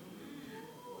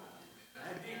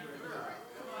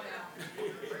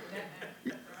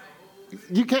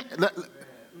 You can't. Look,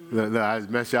 I just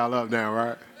messed y'all up now,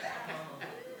 right?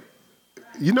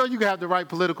 You know you can have the right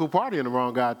political party and the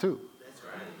wrong God, too.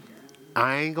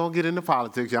 I ain't going to get into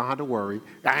politics. Y'all don't have to worry.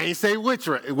 I ain't say which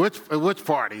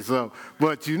party. So,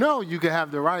 but you know you can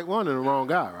have the right one and the wrong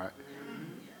guy,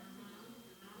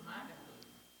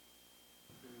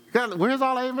 right? Where's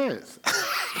all the amens?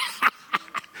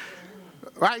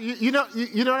 Right? You know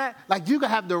that? Like you can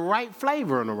have the right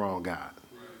flavor and the wrong God.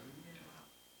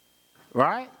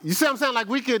 Right? You see what I'm saying? Like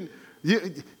we can, you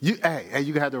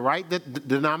can have the right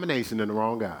denomination and the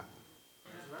wrong God.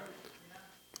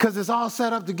 Because it's all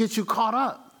set up to get you caught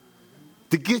up,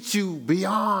 to get you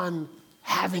beyond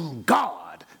having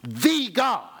God, the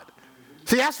God.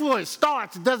 See, that's where it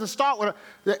starts. It doesn't start with,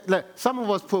 some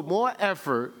of us put more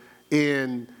effort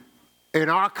in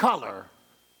our color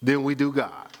than we do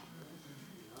God.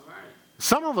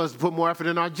 Some of us put more effort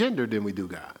in our gender than we do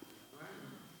God.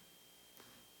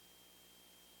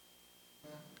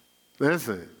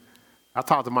 Listen, I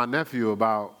talked to my nephew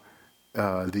about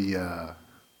the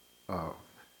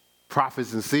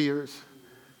prophets and seers.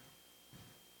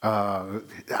 Man,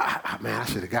 I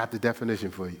should have got the definition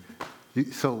for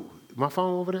you. So, my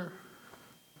phone over there?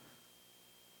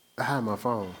 I have my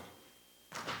phone.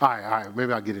 All right,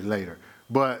 maybe I'll get it later.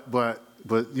 But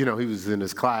he was in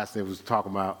his class and he was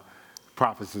talking about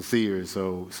prophets and seers.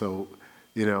 So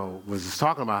was just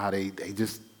talking about how they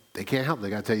can't help. They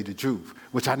got to tell you the truth,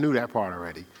 which I knew that part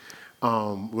already.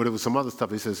 But there was some other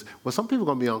stuff. He says, well, some people are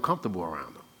going to be uncomfortable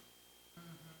around them.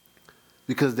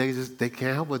 Because they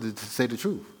can't help but to say the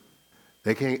truth.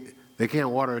 They can't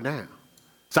water it down.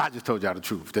 So I just told y'all the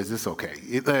truth. It's okay.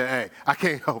 Hey, I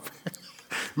can't help it.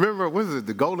 Remember, what was it,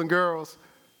 the Golden Girls?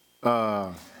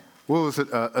 What was it,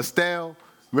 Estelle?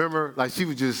 Remember, like she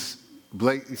was just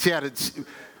she had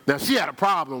a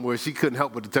problem where she couldn't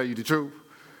help but to tell you the truth.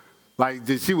 Like,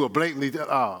 she will blatantly,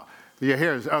 oh, your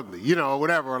hair is ugly, or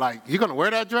whatever. Like, you going to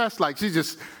wear that dress? Like, she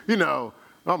just, oh,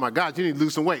 my God, you need to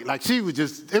lose some weight. Like, she was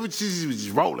just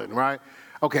rolling, right?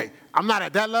 Okay, I'm not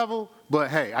at that level,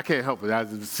 but, hey, I can't help it. I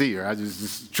just see her.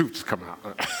 The truth just come out.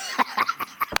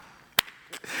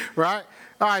 Right?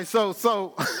 All right,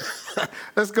 so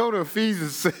let's go to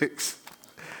Ephesians 6.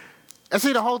 And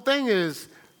see, the whole thing is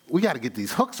we got to get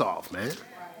these hooks off, man.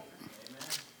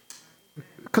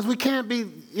 Because we can't be,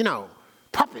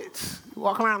 puppets.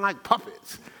 Walk around like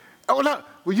puppets. Oh, look.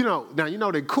 Well,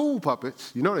 now, they're cool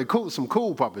puppets. They're cool, some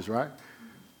cool puppets, right?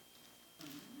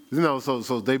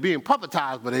 So they're being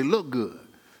puppetized, but they look good.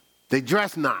 They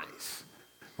dress nice,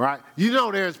 right?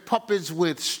 There's puppets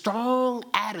with strong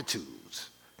attitudes.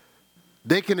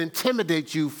 They can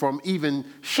intimidate you from even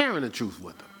sharing the truth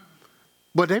with them.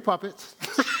 But they puppets.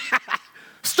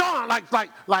 Strong, like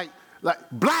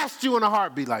blast you in the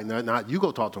heartbeat. Like, nah, you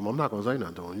go talk to him. I'm not going to say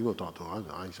nothing to him. You go talk to him.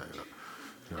 I ain't saying nothing.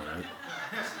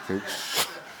 Right?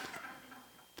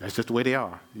 That's just the way they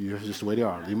are. That's just the way they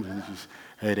are.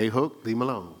 Hey, they hooked. Leave them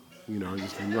alone.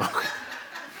 Just leave them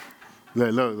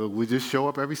alone. Look, we just show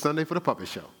up every Sunday for the puppet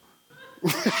show.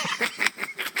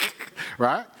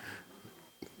 Right?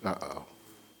 Uh-oh.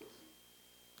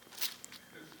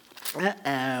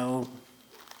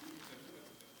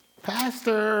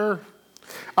 Pastor.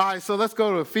 All right, so let's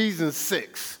go to Ephesians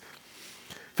 6.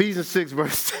 Ephesians 6,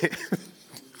 verse 10.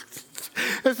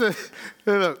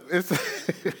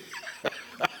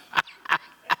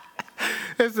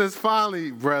 It says,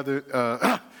 finally,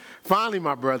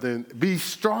 my brethren, be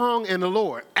strong in the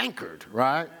Lord, anchored,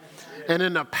 right? And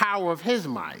in the power of his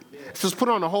might. It says, put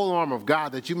on the whole armor of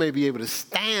God that you may be able to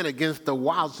stand against the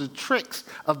wiles and tricks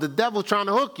of the devil trying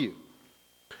to hook you.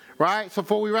 Right? So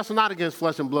for we wrestle not against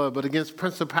flesh and blood, but against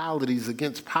principalities,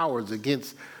 against powers,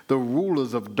 against the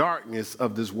rulers of darkness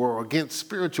of this world, against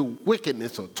spiritual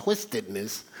wickedness or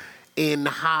twistedness in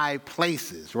high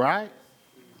places, right?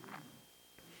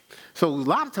 So a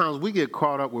lot of times we get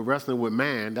caught up with wrestling with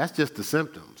man. That's just the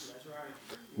symptoms. That's right.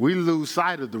 We lose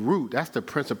sight of the root. That's the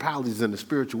principalities and the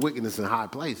spiritual wickedness in high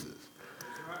places.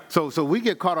 That's right. So we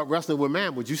get caught up wrestling with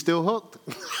man, but you still hooked?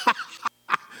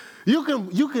 You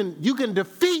can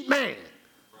defeat man.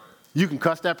 You can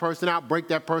cuss that person out, break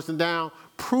that person down,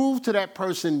 prove to that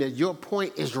person that your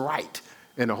point is right,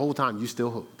 and the whole time you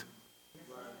still hooked.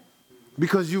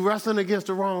 Because you're wrestling against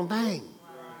the wrong thing.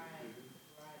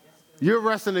 You're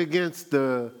wrestling against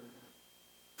the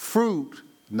fruit,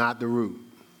 not the root.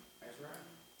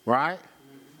 Right?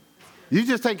 You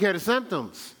just take care of the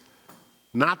symptoms,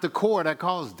 not the core that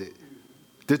caused it.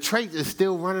 The trait is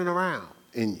still running around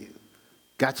in you.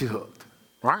 Got you hooked,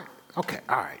 right? Okay,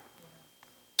 all right.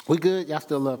 We good? Y'all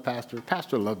still love Pastor?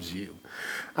 Pastor loves you.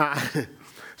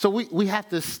 So we have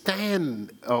to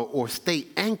stand or stay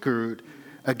anchored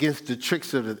against the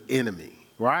tricks of the enemy,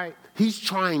 right? He's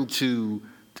trying to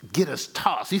get us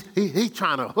tossed. He's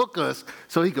trying to hook us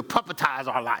so he could puppetize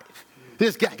our life.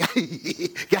 This guy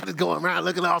got us going around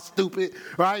looking all stupid,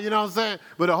 right? You know what I'm saying?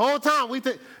 But the whole time we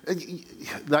think,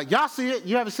 like y'all see it?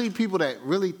 You ever see people that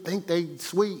really think they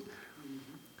sweet?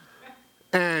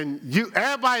 And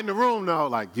everybody in the room know,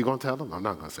 like, you gonna tell them? I'm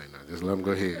not gonna say nothing. Just let them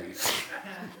go ahead.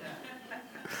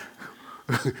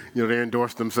 They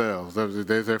endorse themselves.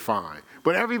 They're fine.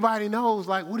 But everybody knows,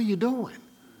 like, what are you doing?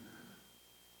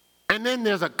 And then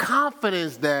there's a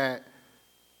confidence that,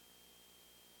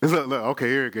 look, okay,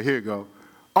 here you go.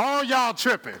 All y'all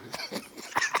tripping.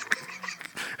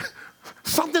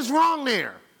 Something's wrong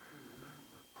there.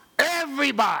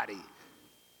 Everybody.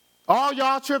 All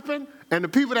y'all tripping. And the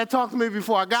people that talked to me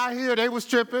before I got here, they was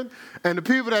tripping. And the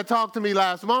people that talked to me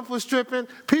last month was tripping.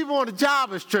 People on the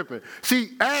job is tripping. See,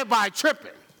 everybody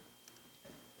tripping.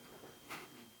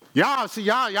 Y'all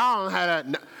don't have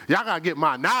that. Y'all got to get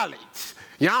my knowledge.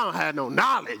 Y'all don't have no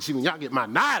knowledge. Y'all get my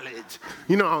knowledge.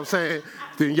 You know what I'm saying?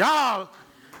 Then y'all,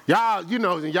 y'all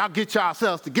get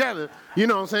yourselves together. You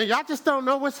know what I'm saying? Y'all just don't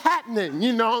know what's happening.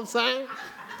 You know what I'm saying?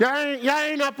 Y'all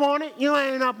ain't up on it. You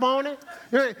ain't up on it.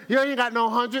 You ain't got no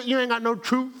 100. You ain't got no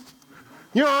truth.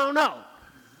 You don't know.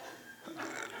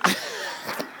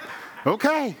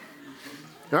 Okay.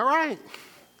 All right.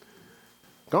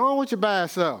 Go on with your bad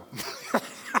self.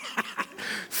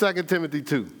 2 Timothy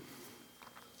 2.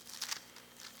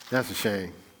 That's a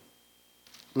shame.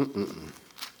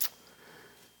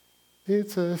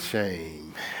 It's a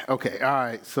shame. Okay, all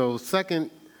right. So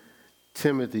 2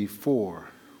 Timothy 4.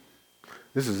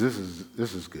 This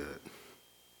is good.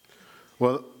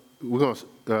 Well, we're going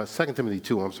to 2 Timothy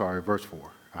 2. I'm sorry, verse 4.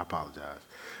 I apologize.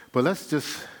 But let's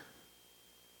just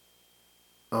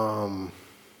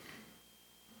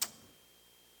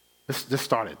let's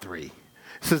start at 3.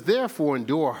 It says, therefore,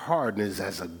 endure hardness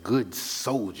as a good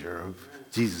soldier of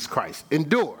Jesus Christ.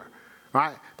 Endure,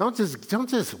 right? Don't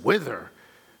just wither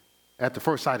at the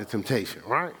first sight of temptation,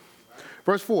 right?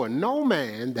 Verse 4, no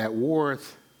man that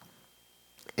warreth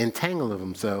entangle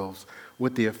himself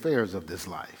with the affairs of this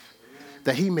life,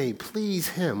 that he may please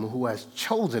him who has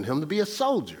chosen him to be a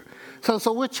soldier.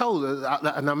 So we're chosen,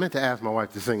 and I meant to ask my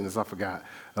wife to sing this, I forgot,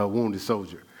 Wounded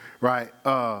Soldier, right?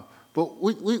 But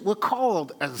we're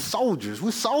called as soldiers.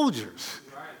 We're soldiers.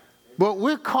 Right. But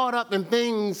we're caught up in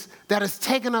things that has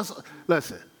taken us.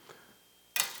 Listen,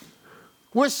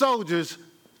 we're soldiers.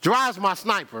 Gerard's my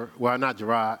sniper. Well, not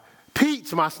Gerard.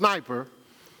 Pete's my sniper.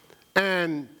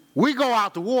 And we go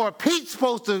out to war. Pete's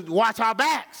supposed to watch our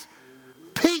backs.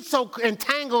 Pete's so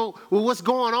entangled with what's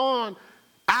going on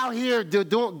out here,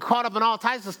 caught up in all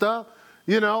types of stuff.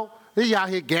 You know, he out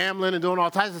here gambling and doing all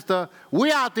types of stuff.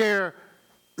 We out there.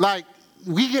 Like,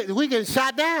 we get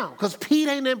shot down because Pete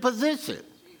ain't in position.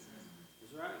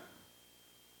 That's right.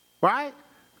 Right?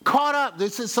 Caught up.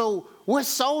 So we're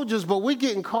soldiers, but we're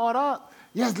getting caught up.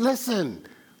 Yes, listen.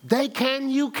 They can,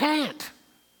 you can't. That's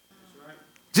right.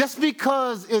 Just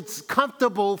because it's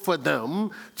comfortable for them,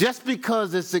 just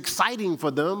because it's exciting for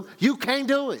them, you can't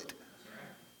do it. Right.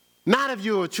 Not if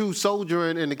you're a true soldier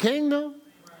in the kingdom.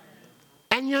 Right.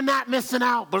 And you're not missing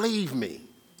out, believe me.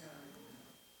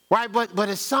 Right, but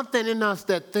it's something in us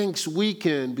that thinks we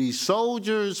can be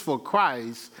soldiers for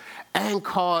Christ and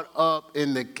caught up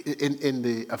in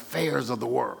the affairs of the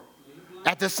world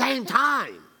at the same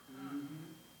time.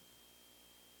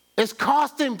 It's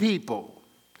costing people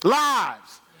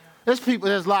lives.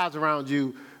 There's lives around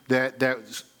you that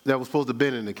was supposed to have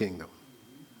been in the kingdom,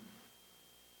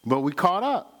 but we caught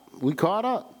up.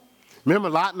 Remember,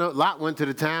 Lot went to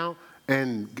the town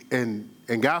and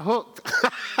got hooked.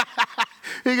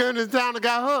 He got into town and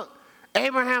got hooked.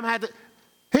 Abraham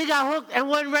he got hooked and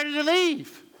wasn't ready to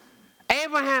leave.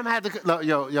 Abraham had to,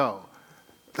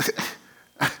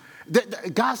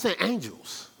 God sent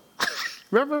angels.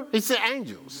 Remember? He sent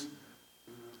angels.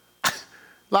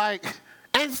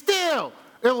 And still,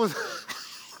 it was,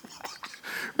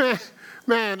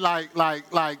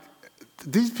 like,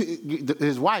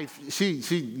 his wife,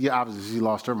 she obviously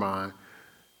lost her mind.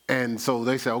 And so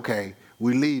they said, okay,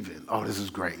 we're leaving. Oh, this is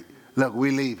great. Look,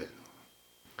 we're leaving.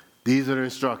 These are the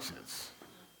instructions.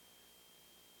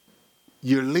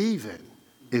 You're leaving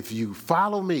if you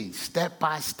follow me step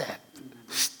by step.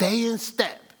 Stay in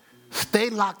step. Stay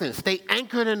locked in. Stay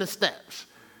anchored in the steps.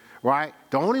 Right?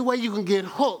 The only way you can get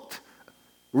hooked,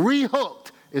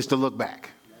 rehooked, is to look back.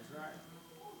 That's right.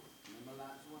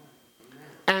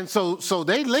 And so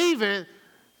they leaving.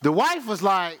 The wife was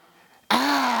like,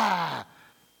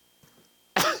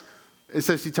 It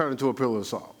says she turned into a pillar of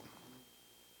salt.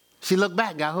 She looked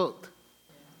back, got hooked.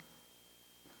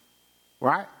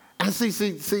 Right? And see,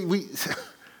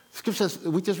 Scripture says,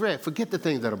 we just read, forget the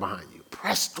things that are behind you.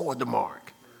 Press toward the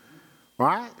mark.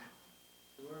 Right?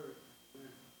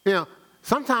 You know,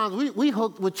 sometimes we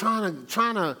hooked with trying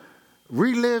to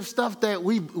relive stuff that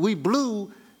we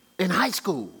blew in high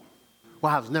school.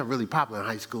 Well, I was never really popular in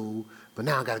high school, but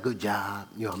now I got a good job.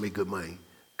 You know, I make good money.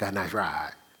 Got a nice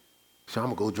ride. So I'm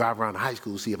going to go drive around the high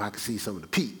school, see if I can see some of the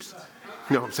peeps.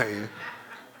 You know what I'm saying?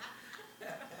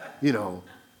 You know,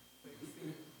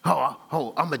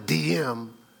 I'm a DM.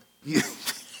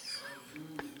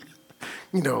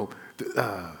 You know,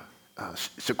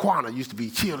 Shaquana used to be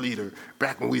cheerleader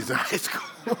back when we was in high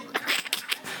school.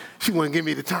 She wouldn't give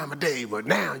me the time of day, but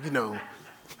now, you know,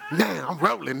 now I'm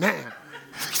rolling now.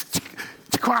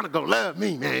 Shaquana gonna love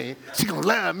me, man. She gonna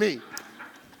love me.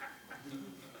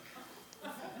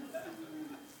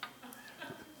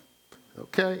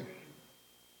 Okay.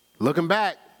 Looking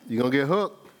back, you're going to get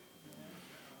hooked.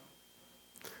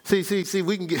 See,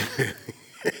 we can get...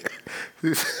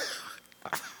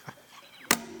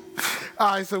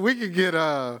 All right, so we can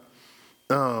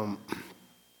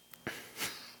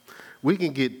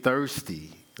get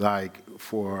thirsty, like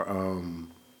for,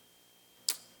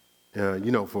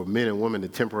 for men and women to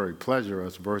temporarily pleasure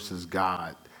us versus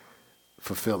God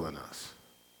fulfilling us.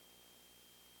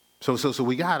 So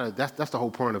we gotta. That's the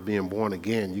whole point of being born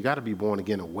again. You got to be born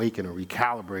again, awakened, or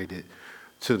recalibrated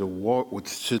to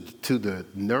the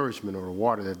nourishment or the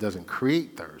water that doesn't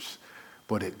create thirst,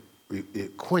 but it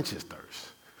quenches thirst.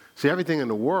 See, everything in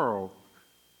the world,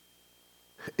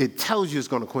 it tells you it's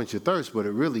going to quench your thirst, but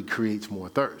it really creates more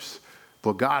thirst.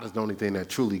 But God is the only thing that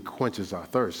truly quenches our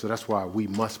thirst. So that's why we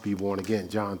must be born again.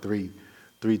 John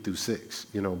 3:3-6.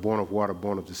 You know, born of water,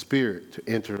 born of the Spirit, to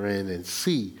enter in and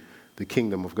see the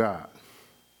kingdom of God.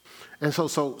 And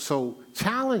so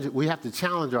we have to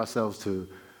challenge ourselves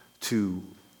to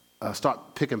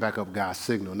start picking back up God's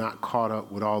signal, not caught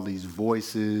up with all these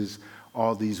voices,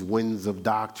 all these winds of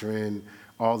doctrine,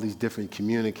 all these different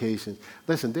communications.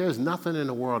 Listen, there's nothing in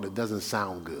the world that doesn't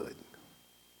sound good.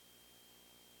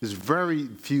 There's very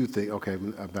few things, okay,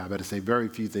 I better say very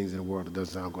few things in the world that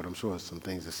doesn't sound good. I'm sure there's some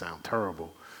things that sound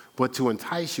terrible. But to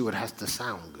entice you, it has to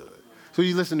sound good. So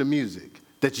you listen to music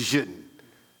that you shouldn't.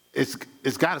 It's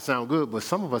got to sound good, but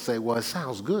some of us say, well, it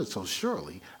sounds good, so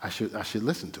surely I should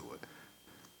listen to it.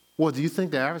 Well, do you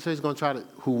think the adversary is going to try to,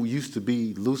 who used to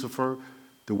be Lucifer,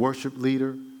 the worship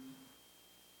leader,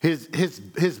 his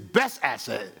best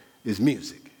asset is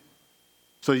music.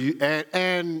 So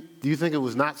and do you think it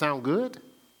was not sound good?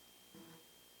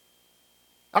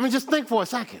 I mean, just think for a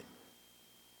second.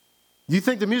 You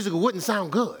think the music wouldn't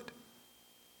sound good?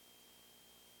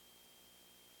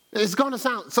 It's going to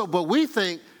sound, so, but we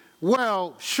think,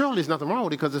 well, surely there's nothing wrong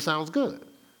with it because it sounds good.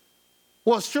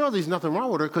 Well, surely there's nothing wrong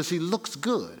with her because she looks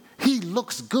good. He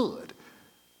looks good.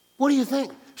 What do you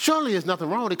think? Surely there's nothing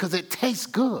wrong with it because it tastes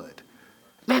good.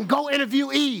 Man, go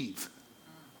interview Eve.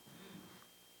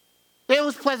 It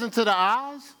was pleasant to the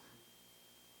eyes.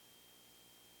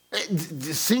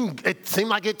 It seemed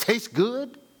like it tastes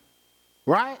good,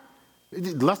 right?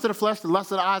 The lust of the flesh, the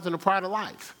lust of the eyes, and the pride of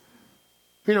life.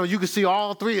 You know, you could see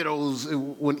all three of those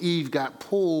when Eve got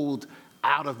pulled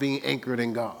out of being anchored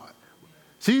in God.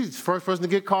 She's the first person to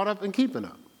get caught up in keeping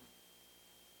up.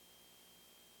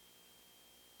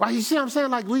 Right? You see what I'm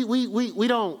saying? Like we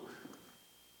don't,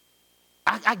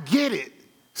 I get it.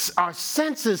 Our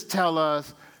senses tell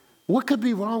us what could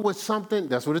be wrong with something.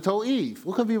 That's what it told Eve.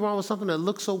 What could be wrong with something that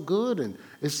looks so good and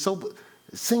it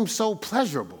seems so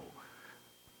pleasurable?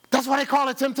 That's why they call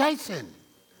it temptation.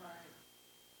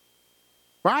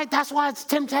 Right? That's why it's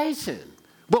temptation.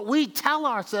 But we tell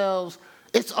ourselves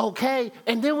it's okay,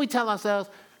 and then we tell ourselves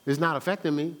it's not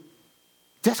affecting me.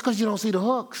 Just because you don't see the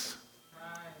hooks.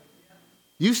 Right.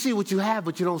 You see what you have,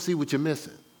 but you don't see what you're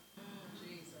missing.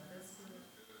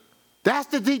 That's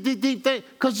the deep thing,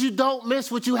 because you don't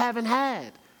miss what you haven't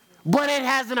had. But it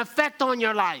has an effect on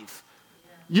your life.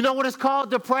 You know what it's called?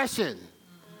 Depression.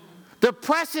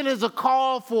 Depression is a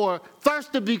call for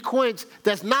thirst to be quenched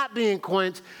that's not being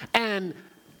quenched, and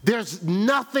there's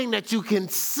nothing that you can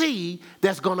see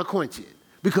that's going to quench it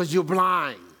because you're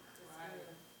blind.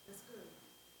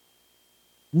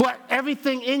 But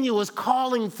everything in you is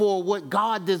calling for what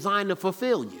God designed to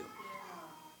fulfill you.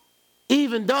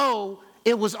 Even though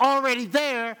it was already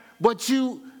there, but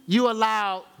you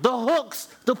allow the hooks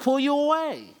to pull you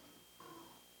away.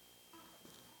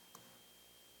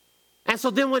 And so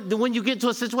then when you get to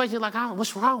a situation like, oh,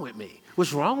 what's wrong with me?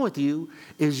 What's wrong with you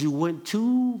is you went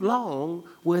too long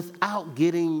without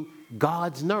getting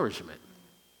God's nourishment.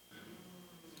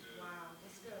 Wow,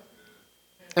 that's good.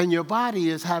 And your body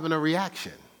is having a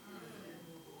reaction.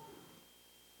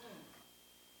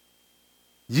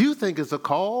 You think it's a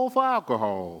call for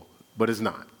alcohol, but it's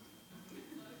not.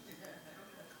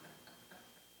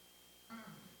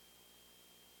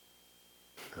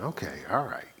 Okay, all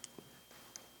right.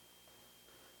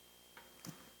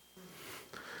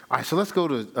 All right, so let's go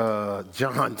to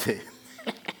John 10.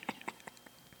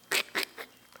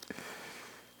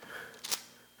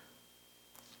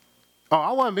 Oh,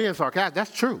 I wasn't being sarcastic.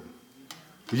 That's true.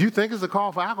 You think it's a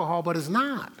call for alcohol, but it's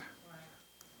not.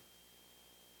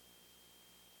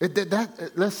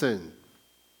 Listen,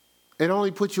 it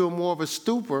only puts you in more of a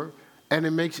stupor, and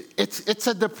it's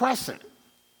a depressant.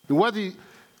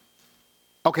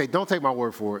 Okay, don't take my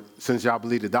word for it, since y'all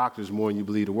believe the doctors more than you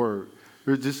believe the word.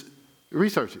 Just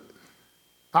research it.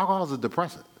 Alcohol is a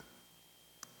depressant.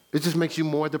 It just makes you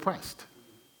more depressed.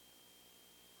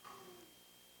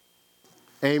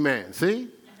 Amen. See?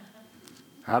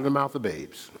 Out of the mouth of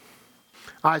babes.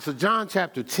 All right, so John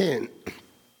chapter 10,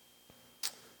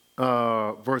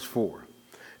 verse 4.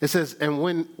 It says, and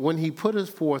when he putteth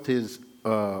forth his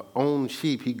own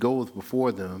sheep, he goeth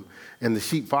before them, and the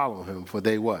sheep follow him, for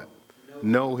they what?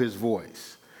 Know his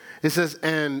voice. It says,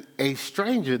 and a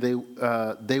stranger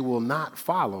they will not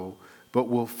follow, but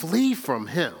will flee from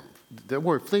him. The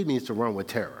word flee means to run with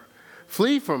terror.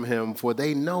 Flee from him, for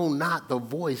they know not the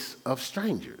voice of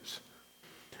strangers.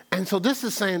 And so this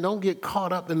is saying don't get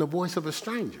caught up in the voice of a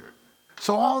stranger.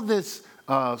 So all this,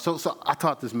 so I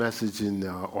taught this message in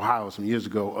Ohio some years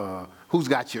ago, who's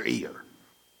got your ear?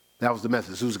 That was the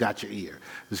message, who's got your ear?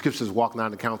 The scripture says, walk not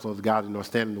in the counsel of the godly, nor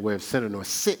stand in the way of sinner, nor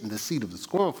sit in the seat of the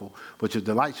scornful, but your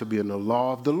delight shall be in the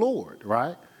law of the Lord,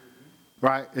 right? Mm-hmm.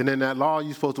 Right? And in that law,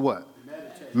 you're supposed to what?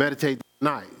 Meditate at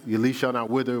night. Your leaf shall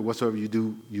not wither, whatsoever you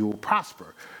do, you will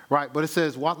prosper, right? But it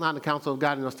says, walk not in the counsel of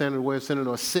God, nor stand in the way of sinner,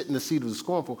 nor sit in the seat of the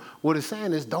scornful. What it's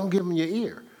saying is, don't give them your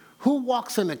ear. Who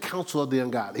walks in the counsel of the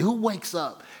ungodly? Who wakes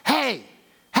up? Hey,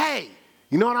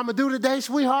 you know what I'm going to do today,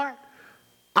 sweetheart?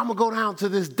 I'm going to go down to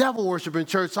this devil worshiping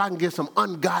church so I can get some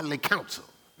ungodly counsel.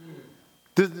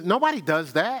 Nobody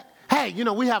does that. Hey, you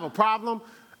know, we have a problem.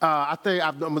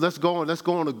 Let's go on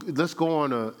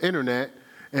the internet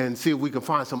and see if we can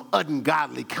find some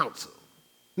ungodly counsel.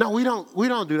 No, we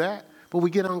don't do that. But we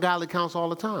get ungodly counsel all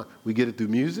the time. We get it through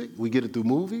music. We get it through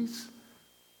movies,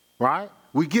 right?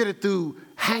 We get it through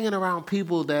hanging around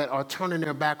people that are turning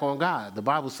their back on God. The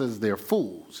Bible says they're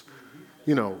fools.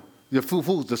 You know, the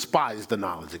fools despise the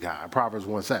knowledge of God. Proverbs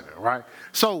 1:7, right?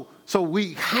 So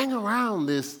we hang around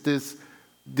this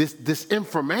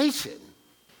information,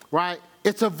 right?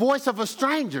 It's a voice of a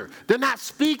stranger. They're not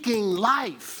speaking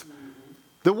life.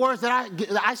 The words that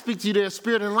I speak to you, they're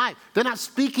spirit and life. They're not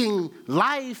speaking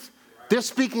life. They're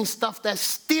speaking stuff that's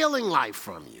stealing life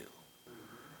from you,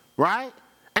 right?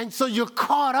 And so you're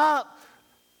caught up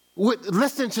with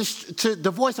listening to the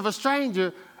voice of a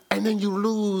stranger, and then you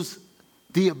lose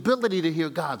the ability to hear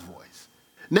God's voice.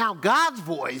 Now God's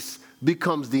voice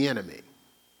becomes the enemy.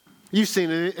 You've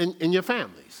seen it in your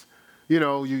families. You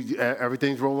know,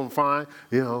 everything's rolling fine.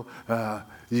 You know, Dad,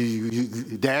 you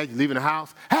leaving the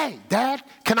house. Hey, Dad,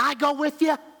 can I go with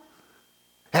you?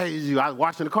 Hey, I was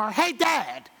washing the car. Hey,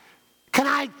 Dad, can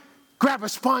I grab a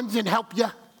sponge and help you?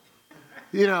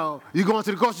 You know, you going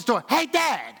to the grocery store. Hey,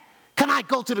 Dad, can I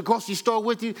go to the grocery store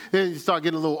with you? Then you start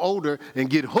getting a little older and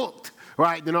get hooked,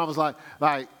 right? Then I was like,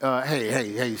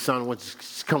 hey, son, why don't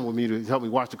you come with me to help me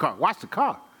wash the car? Wash the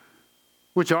car?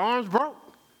 With your arms broke?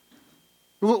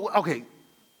 Okay,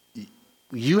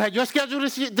 you had your schedule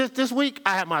this week?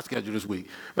 I had my schedule this week.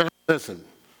 Man, listen,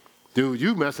 dude,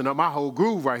 you messing up my whole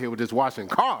groove right here with this washing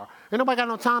car. Ain't nobody got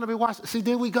no time to be washing. See,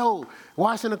 there we go,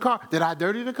 washing the car. Did I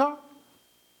dirty the car?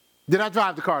 Did I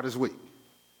drive the car this week?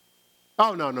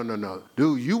 Oh, no.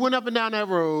 Dude, you went up and down that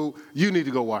road. You need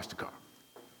to go wash the car.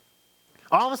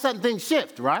 All of a sudden, things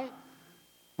shift, right?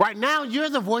 Right now, you're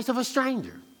the voice of a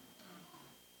stranger.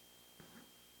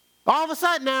 All of a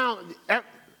sudden now,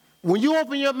 when you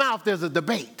open your mouth, there's a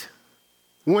debate.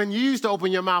 When you used to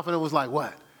open your mouth and it was like,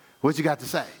 what? What you got to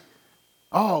say?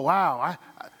 Oh, wow.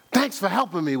 Thanks for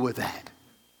helping me with that.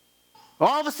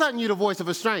 All of a sudden, you're the voice of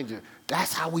a stranger.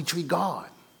 That's how we treat God.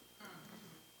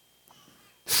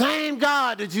 Same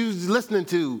God that you're listening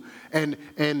to and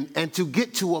to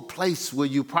get to a place where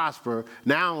you prosper,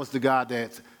 now it's the God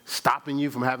that's stopping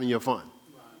you from having your fun.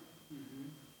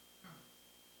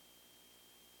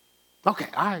 Okay,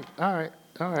 all right.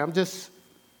 I'm just,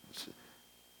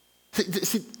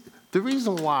 see, the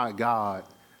reason why God,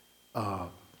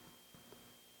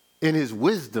 in his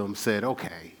wisdom said,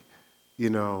 okay, you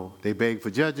know, they beg for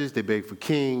judges, they beg for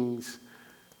kings,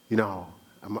 you know,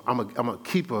 I'm gonna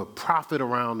keep a prophet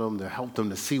around them to help them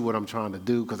to see what I'm trying to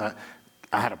do, because I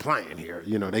had a plan here.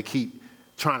 You know, they keep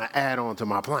trying to add on to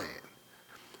my plan.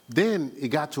 Then it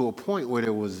got to a point where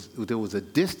there was a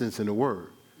distance in the word.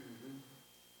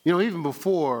 You know, even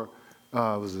before it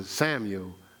was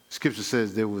Samuel, Scripture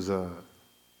says there was no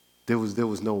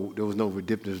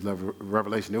redemptive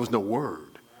revelation. There was no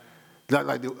word.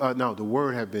 The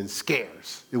word had been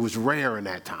scarce. It was rare in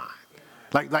that time.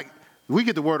 Like we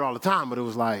get the word all the time, but it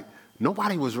was like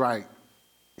nobody was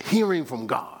hearing from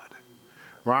God,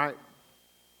 right?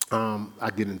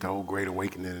 I get into the whole Great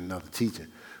Awakening and another teaching,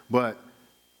 but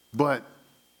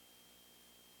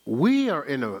we are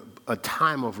in a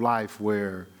time of life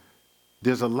where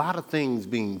there's a lot of things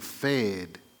being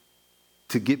fed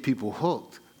to get people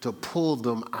hooked, to pull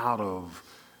them out of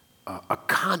a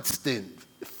constant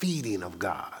feeding of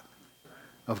God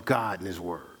and his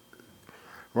word,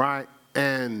 right?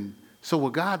 And so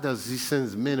what God does is he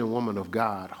sends men and women of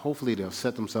God. Hopefully they'll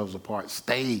set themselves apart,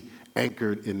 stay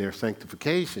anchored in their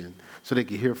sanctification so they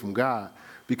can hear from God,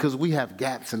 because we have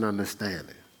gaps in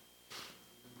understanding.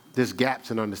 There's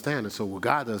gaps in understanding. So what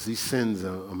God does, he sends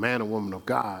a man or woman of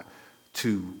God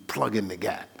to plug in the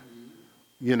gap,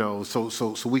 you know,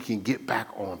 so we can get back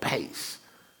on pace,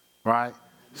 right?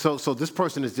 So this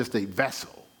person is just a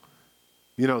vessel.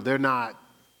 You know, they're not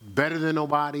better than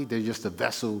nobody. They're just a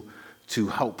vessel to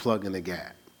help plug in the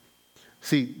gap.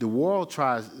 See, the world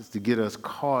tries to get us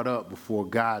caught up before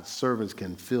God's servants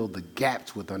can fill the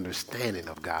gaps with understanding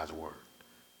of God's word.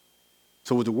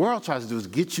 So what the world tries to do is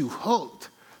get you hooked.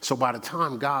 So by the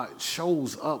time God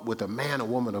shows up with a man or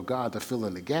woman of God to fill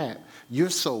in the gap, you're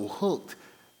so hooked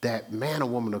that man or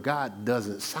woman of God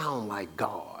doesn't sound like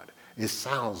God. It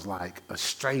sounds like a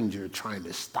stranger trying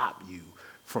to stop you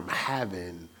from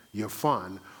having your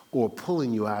fun or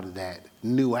pulling you out of that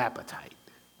new appetite.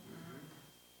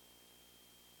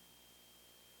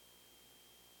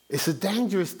 It's a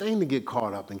dangerous thing to get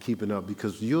caught up in keeping up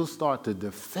because you'll start to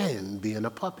defend being a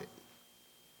puppet.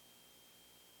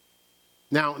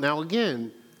 Now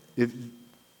again, if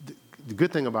the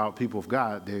good thing about people of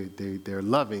God, they're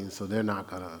loving, so they're not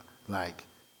gonna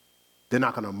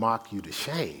mock you to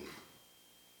shame.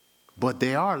 But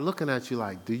they are looking at you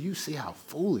like, do you see how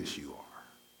foolish you are?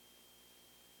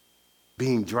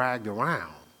 Being dragged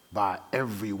around by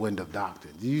every wind of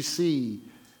doctrine. Do you see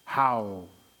how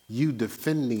you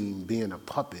defending being a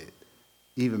puppet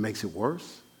even makes it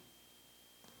worse?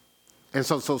 And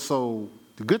so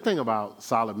the good thing about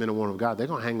solid men and women of God, they're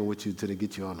going to hang with you till they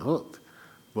get you unhooked.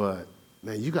 But,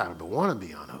 man, you got to want to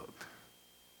be unhooked.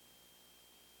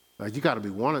 Like, you got to be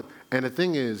wanted. And the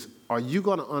thing is, are you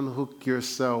going to unhook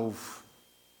yourself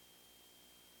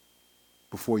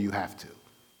before you have to?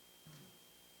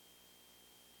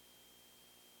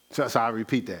 So I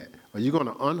repeat that. Are you going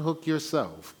to unhook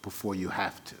yourself before you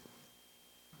have to?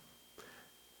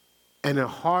 And the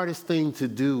hardest thing to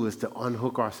do is to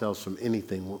unhook ourselves from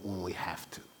anything when we have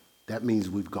to. That means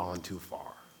we've gone too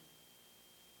far.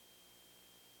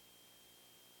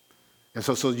 And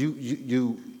so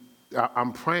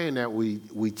I'm praying that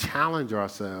we challenge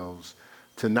ourselves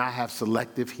to not have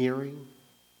selective hearing,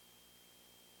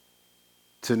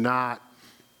 to not,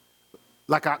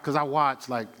 because I watch,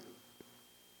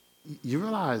 you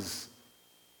realize,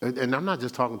 and I'm not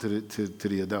just talking to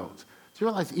the adults, you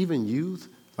realize even youth,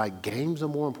 games are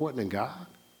more important than God?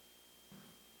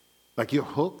 You're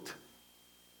hooked?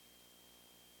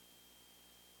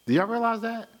 Do y'all realize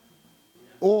that?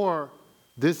 Or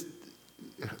this,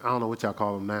 I don't know what y'all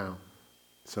call them now.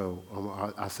 So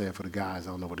I say it for the guys.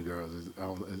 I don't know what the girls is.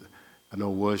 I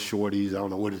know it was shorties. I don't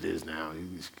know what it is now.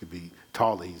 It could be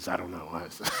tallies. I don't know.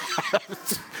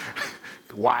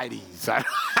 Whiteys. I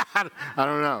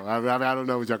don't know. I don't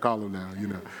know what y'all call them now.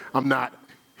 I'm not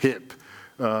hip.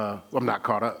 I'm not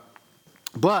caught up.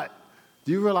 But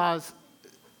do you realize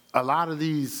a lot of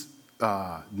these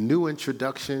new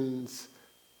introductions,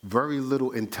 very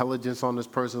little intelligence on this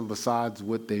person besides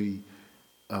what you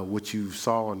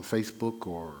saw on Facebook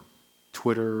or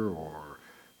Twitter or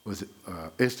was it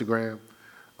Instagram?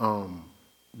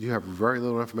 You have very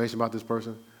little information about this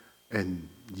person, and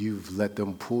you've let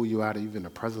them pull you out of even the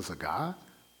presence of God?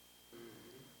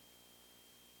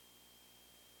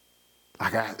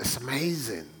 It's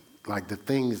amazing, the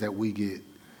things that we get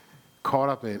caught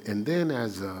up in. And then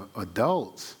as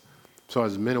adults, so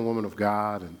as men and women of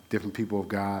God and different people of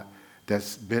God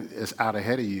that's out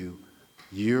ahead of you,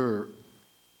 you're,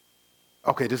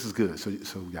 okay, this is good. So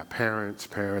we got parents,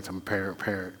 I'm a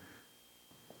parent.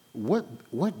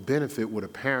 What benefit would a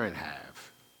parent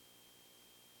have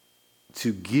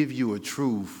to give you a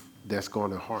truth that's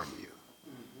going to harm you?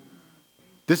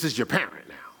 This is your parent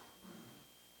now.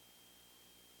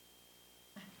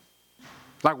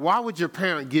 Why would your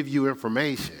parent give you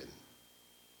information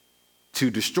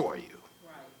to destroy you?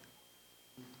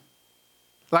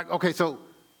 Right.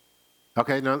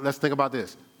 Now let's think about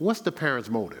this. What's the parent's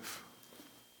motive?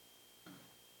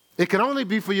 It can only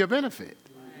be for your benefit.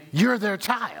 Right. You're their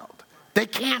child. They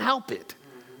can't help it.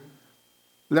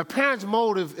 Mm-hmm. The parent's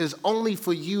motive is only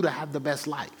for you to have the best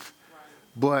life. Right.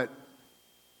 But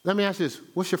let me ask you this.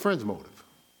 What's your friend's motive?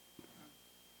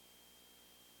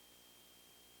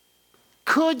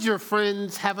 Could your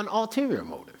friends have an ulterior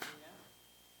motive?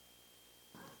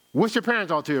 What's your parents'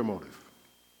 ulterior motive?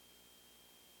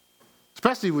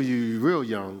 Especially when you're real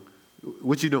young,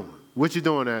 what you doing? What you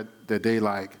doing that they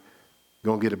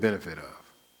gonna get a benefit of?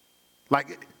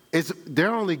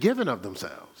 They're only giving of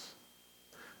themselves.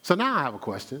 So now I have a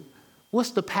question. What's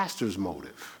the pastor's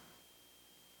motive?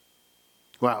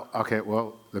 Well,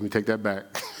 let me take that back.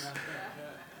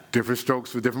 Different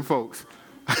strokes for different folks.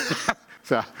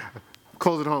 So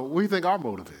close it home. What do you think our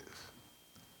motive is?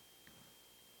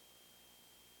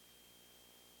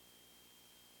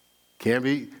 Can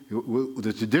be.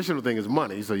 The traditional thing is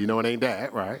money, so it ain't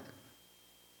that, right?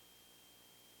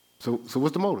 So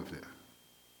what's the motive there?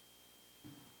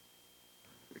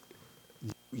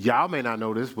 Y'all may not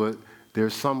know this, but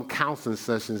there's some counseling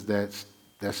sessions that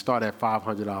start at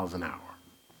 $500 an hour.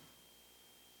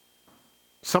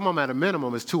 Some of them at a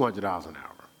minimum is $200 an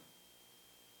hour.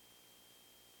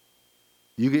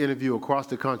 You can interview across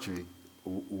the country.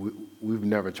 We've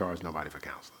never charged nobody for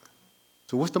counseling.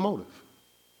 So what's the motive?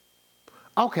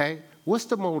 Okay, what's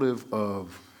the motive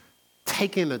of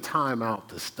taking the time out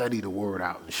to study the word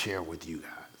out and share with you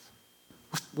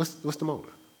guys? What's the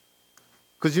motive?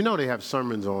 Because they have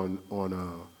sermons on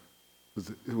was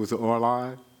it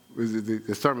online? Was it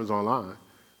the sermons online?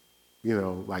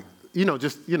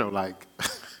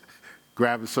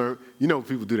 Grab a sermon.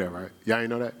 People do that, right? Y'all ain't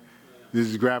know that? You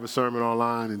just grab a sermon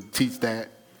online and teach that.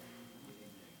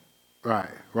 Right.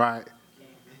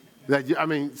 But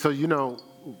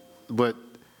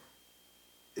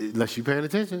unless you're paying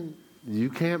attention, you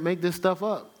can't make this stuff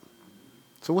up.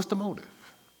 So what's the motive?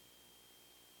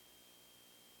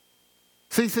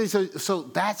 See, so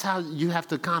that's how you have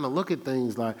to kind of look at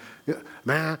things like,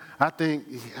 man,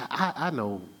 I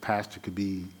know pastor could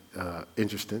be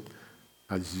interesting.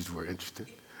 I just use the word interesting.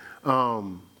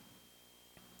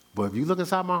 But if you look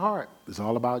inside my heart, it's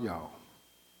all about y'all.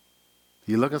 If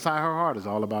you look inside her heart, it's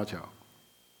all about y'all.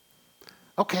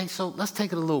 Okay, so let's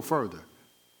take it a little further.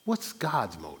 What's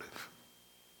God's motive?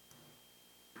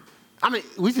 I mean,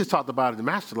 we just talked about it in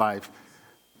Master Life.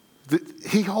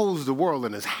 He holds the world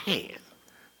in his hand.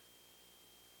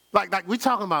 Like we're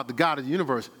talking about the God of the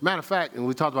universe. Matter of fact, and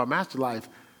we talked about Master Life,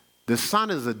 the sun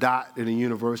is a dot in the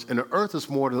universe, and the earth is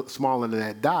smaller than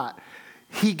that dot.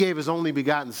 He gave his only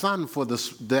begotten son for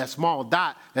that small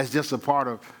dot that's just a part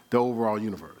of the overall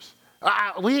universe.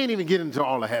 We ain't even getting into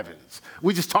all the heavens.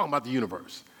 We're just talking about the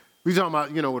universe. We're talking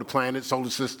about, with the planets, solar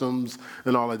systems,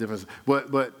 and all that different stuff.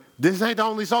 But this ain't the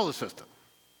only solar system.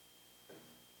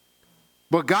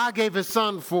 But God gave his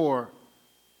son for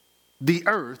the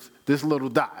earth, this little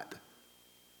dot,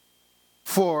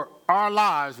 for our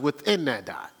lives within that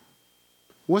dot.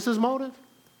 What's his motive?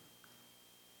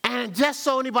 And just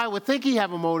so anybody would think he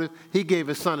have a motive, he gave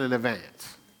his son in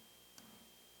advance.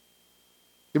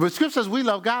 But Scripture says we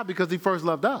love God because he first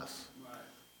loved us. Right.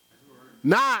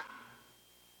 Not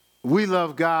we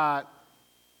love God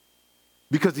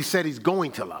because he said he's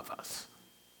going to love us.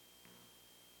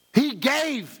 He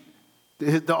gave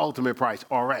the ultimate price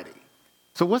already.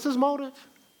 So what's his motive?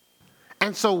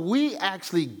 And so we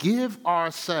actually give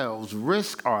ourselves,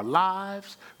 risk our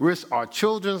lives, risk our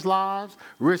children's lives,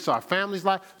 risk our family's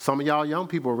life. Some of y'all young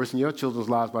people are risking your children's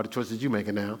lives by the choices you're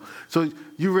making now. So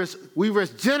we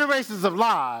risk generations of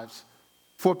lives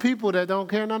for people that don't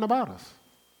care nothing about us,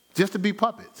 just to be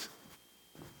puppets.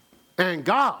 And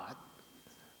God,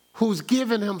 who's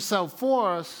given himself for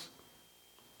us,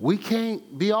 we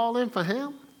can't be all in for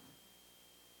him.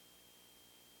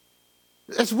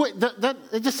 It's weird.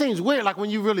 It just seems weird, like when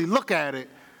you really look at it,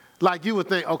 like you would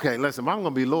think, okay, listen, if I'm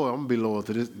going to be loyal, I'm going to be loyal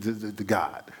to to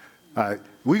God. All right?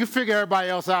 We can figure everybody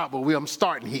else out, but I'm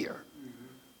starting here.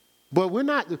 But we're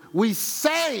not. We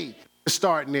say we're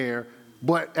starting there,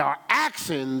 but our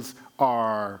actions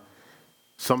are,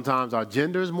 sometimes our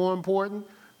gender is more important,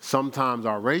 sometimes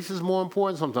our race is more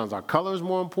important, sometimes our color is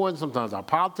more important, sometimes our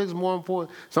politics is more important,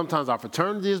 sometimes our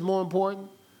fraternity is more important.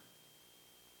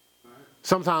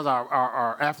 Sometimes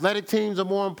our athletic teams are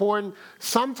more important.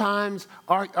 Sometimes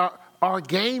our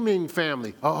gaming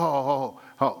family. I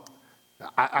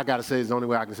got to say it's the only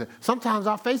way I can say it. Sometimes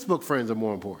our Facebook friends are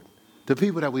more important. The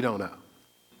people that we don't know.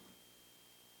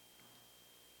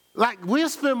 Like we'll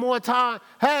spend more time,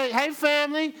 hey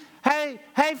family,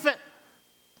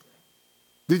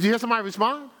 Did you hear somebody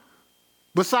respond?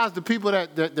 Besides the people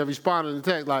that responded in the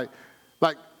text, like,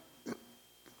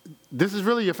 this is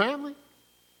really your family?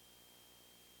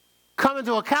 Come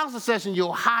into a counseling session,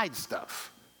 you'll hide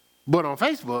stuff. But on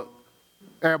Facebook,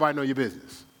 everybody know your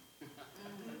business.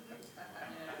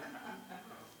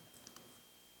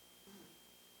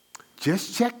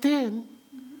 Just checked in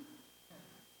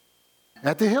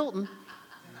at the Hilton.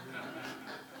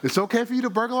 It's okay for you to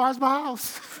burglarize my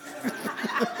house.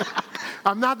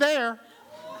 I'm not there.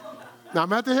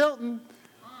 I'm at the Hilton.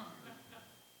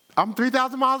 I'm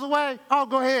 3,000 miles away. Oh,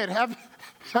 go ahead. Have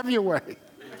your way.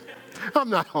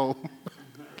 I'm not home.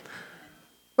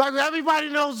 Like everybody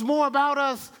knows more about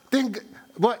us than,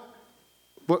 but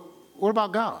what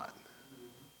about God?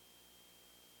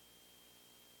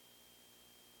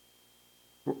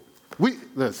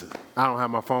 Listen, I don't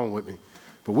have my phone with me,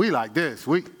 but we like this.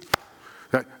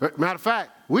 Matter of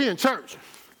fact, we in church.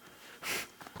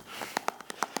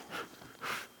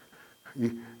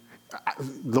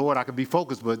 Lord, I could be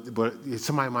focused, but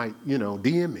somebody might,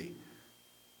 DM me.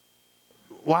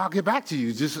 Well, I'll get back to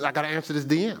you. I got to answer this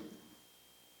DM.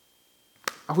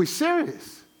 Are we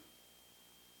serious?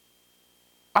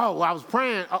 Oh, well, I was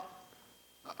praying. Oh,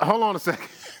 hold on a second.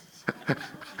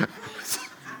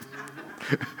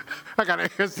 I got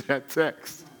to answer that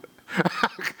text.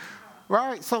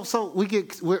 Right? So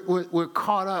we're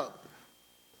caught up.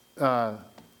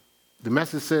 The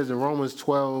message says in Romans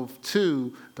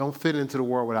 12:2, don't fit into the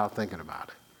world without thinking about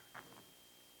it.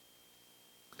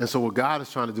 And so what God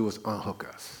is trying to do is unhook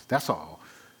us. That's all.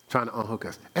 Trying to unhook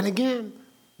us. And again,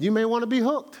 you may want to be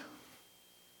hooked.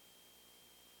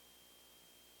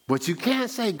 But you can't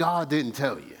say God didn't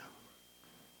tell you.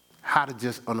 how to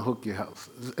just unhook your house.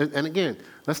 And again,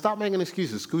 let's stop making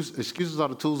excuses. Excuses are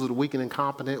the tools of the weak and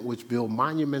incompetent, which build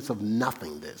monuments of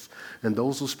nothingness. And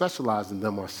those who specialize in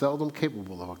them are seldom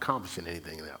capable of accomplishing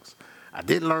anything else. I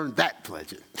did learn that,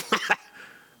 Pledger.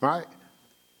 Right?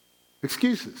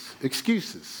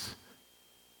 Excuses.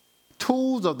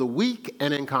 Tools of the weak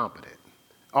and incompetent.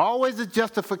 Always a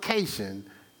justification,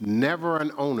 never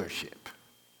an ownership.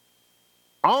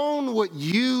 Own what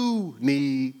you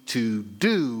need to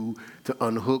do to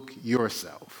unhook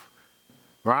yourself,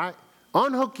 right?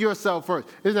 Unhook yourself first.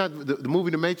 Isn't that the movie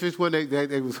The Matrix when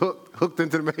they was hooked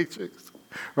into the Matrix,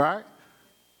 right?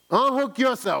 Unhook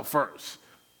yourself first,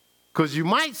 because you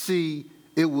might see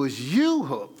it was you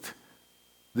hooked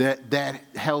that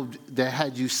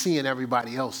had you seeing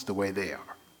everybody else the way they are.